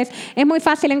 Entonces, es muy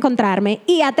fácil encontrarme.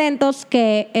 Y atentos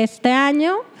que este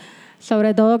año,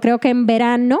 sobre todo creo que en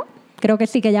verano, creo que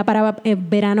sí, que ya para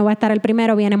verano va a estar el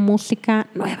primero, viene música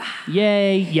nueva.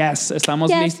 Yay, yes, estamos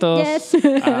listos. Yes.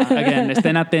 Again,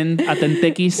 estén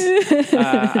atentequis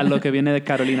a lo que viene de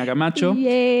Carolina Camacho.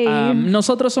 Yay.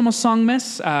 Nosotros somos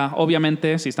Songmes.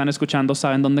 Obviamente, si están escuchando,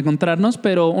 saben dónde encontrarnos,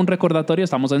 pero un recordatorio,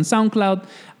 estamos en SoundCloud,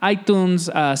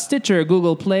 iTunes, Stitcher,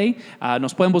 Google Play.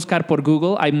 Nos pueden buscar por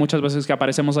Google. Hay muchas veces que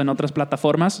aparecemos en otras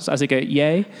plataformas, así que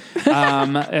yay.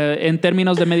 En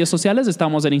términos de medios sociales,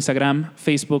 estamos en Instagram,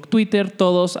 Facebook, Twitter,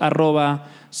 todos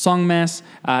 @Songmes.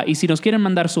 Y si nos quieren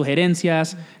mandar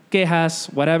sugerencias, quejas,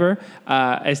 whatever,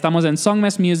 estamos en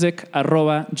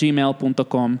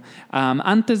songmessmusic@gmail.com.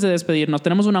 Antes de despedirnos,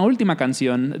 tenemos una última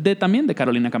canción también de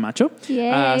Carolina Camacho.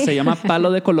 Yay. Se llama Palo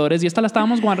de Colores y esta la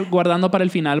estábamos guardando para el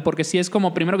final porque sí es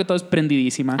como, primero que todo, es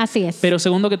prendidísima. Así es. Pero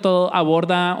segundo que todo,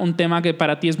 aborda un tema que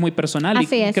para ti es muy personal.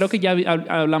 Así y es. creo que ya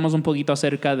hablamos un poquito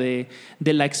acerca de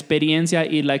la experiencia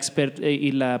y la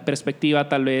perspectiva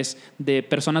tal vez de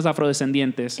personas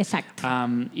afrodescendientes. Exacto.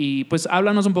 Y pues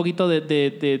háblanos un poquito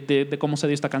de cómo se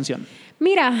dio esta canción.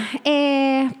 Mira,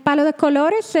 Palo de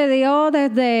Colores se dio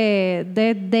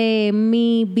desde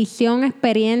mi visión,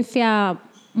 experiencia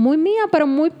muy mía, pero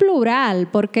muy plural,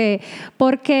 porque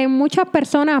muchas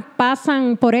personas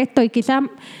pasan por esto y quizás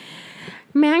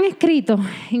me han escrito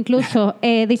incluso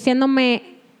diciéndome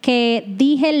que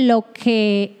dije lo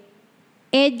que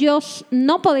ellos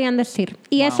no podían decir.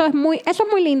 Y Wow. eso es muy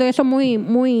lindo y eso es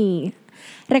muy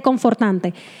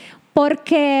reconfortante.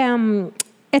 Porque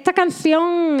esta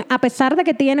canción, a pesar de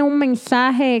que tiene un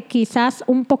mensaje quizás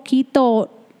un poquito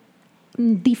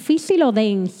difícil o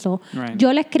denso, Right.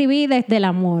 yo la escribí desde el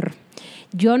amor.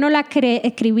 Yo no la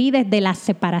escribí desde la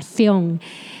separación,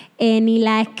 ni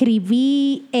la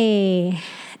escribí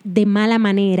de mala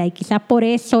manera. Y quizás por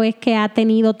eso es que ha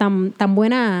tenido tan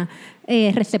buena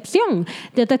recepción.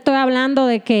 Yo te estoy hablando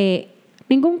de que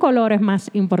ningún color es más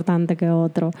importante que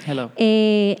otro. Hello.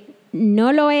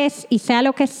 No lo es, y sea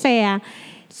lo que sea,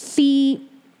 si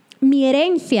mi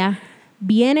herencia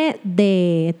viene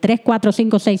de 3, 4,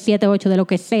 5, 6, 7, 8, de lo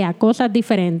que sea, cosas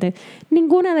diferentes,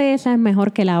 ninguna de esas es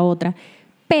mejor que la otra.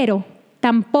 Pero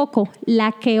tampoco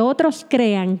la que otros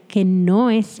crean que no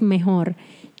es mejor,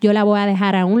 yo la voy a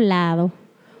dejar a un lado,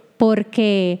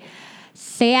 porque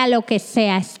sea lo que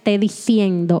sea esté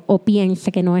diciendo o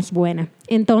piense que no es buena.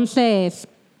 Entonces,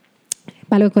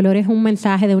 Palo de Color es un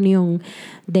mensaje de unión,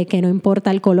 de que no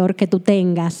importa el color que tú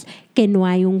tengas, que no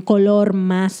hay un color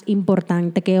más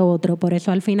importante que otro. Por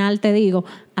eso al final te digo,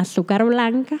 azúcar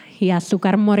blanca y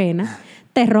azúcar morena,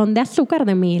 terrón de azúcar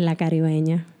de mi isla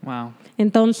caribeña. Wow.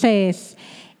 Entonces,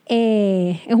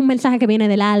 es un mensaje que viene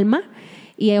del alma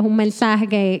y es un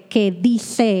mensaje que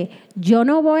dice, yo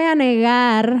no voy a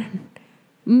negar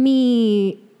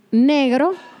mi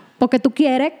negro porque tú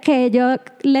quieres que yo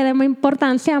le dé más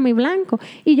importancia a mi blanco.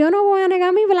 Y yo no voy a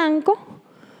negar mi blanco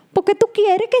porque tú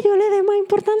quieres que yo le dé más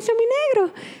importancia a mi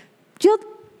negro. Yo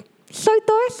soy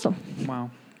todo eso.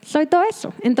 Wow. Soy todo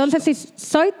eso. Entonces, si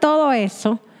soy todo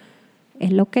eso,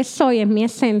 es lo que soy, es mi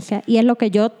esencia y es lo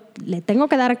que yo le tengo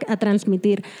que dar a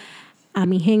transmitir a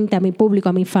mi gente, a mi público,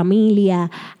 a mi familia,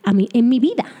 en mi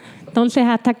vida. Entonces,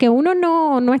 hasta que uno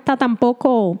no está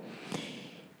tampoco,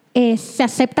 se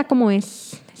acepta como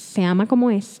es, se ama como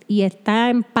es y está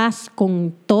en paz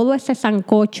con todo ese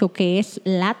sancocho que es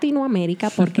Latinoamérica,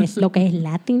 porque es lo que es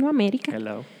Latinoamérica.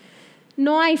 Hello.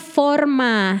 No hay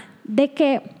forma de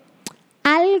que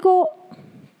algo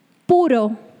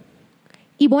puro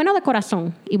y bueno de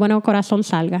corazón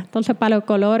salga. Entonces, Palo de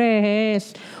Colores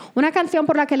es una canción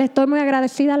por la que le estoy muy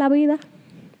agradecida a la vida.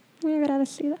 Muy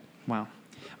agradecida. Wow.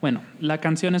 Bueno, la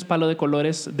canción es Palo de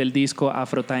Colores del disco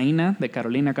Afrotaína de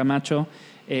Carolina Camacho.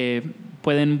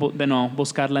 Pueden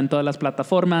buscarla en todas las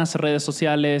plataformas, redes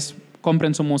sociales,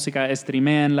 compren su música,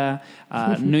 streaméenla.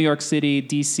 New York City,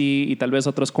 DC y tal vez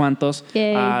otros cuantos.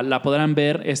 La podrán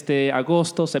ver este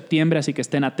agosto, septiembre, así que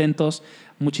estén atentos.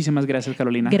 Muchísimas gracias,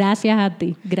 Carolina. Gracias a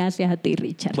ti,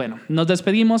 Richard. Bueno, nos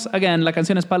despedimos. Again, la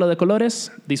canción es Palo de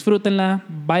Colores. Disfrútenla,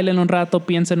 bailen un rato,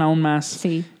 piensen aún más.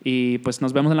 Sí. Y pues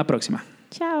nos vemos en la próxima.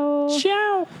 Chao.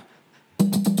 Chao.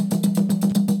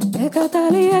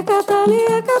 Catalia,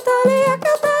 Catalia, Catalia,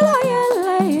 Catalia,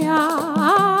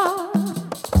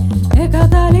 Catalia,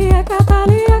 Catalia,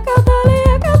 Catalina, Catalina.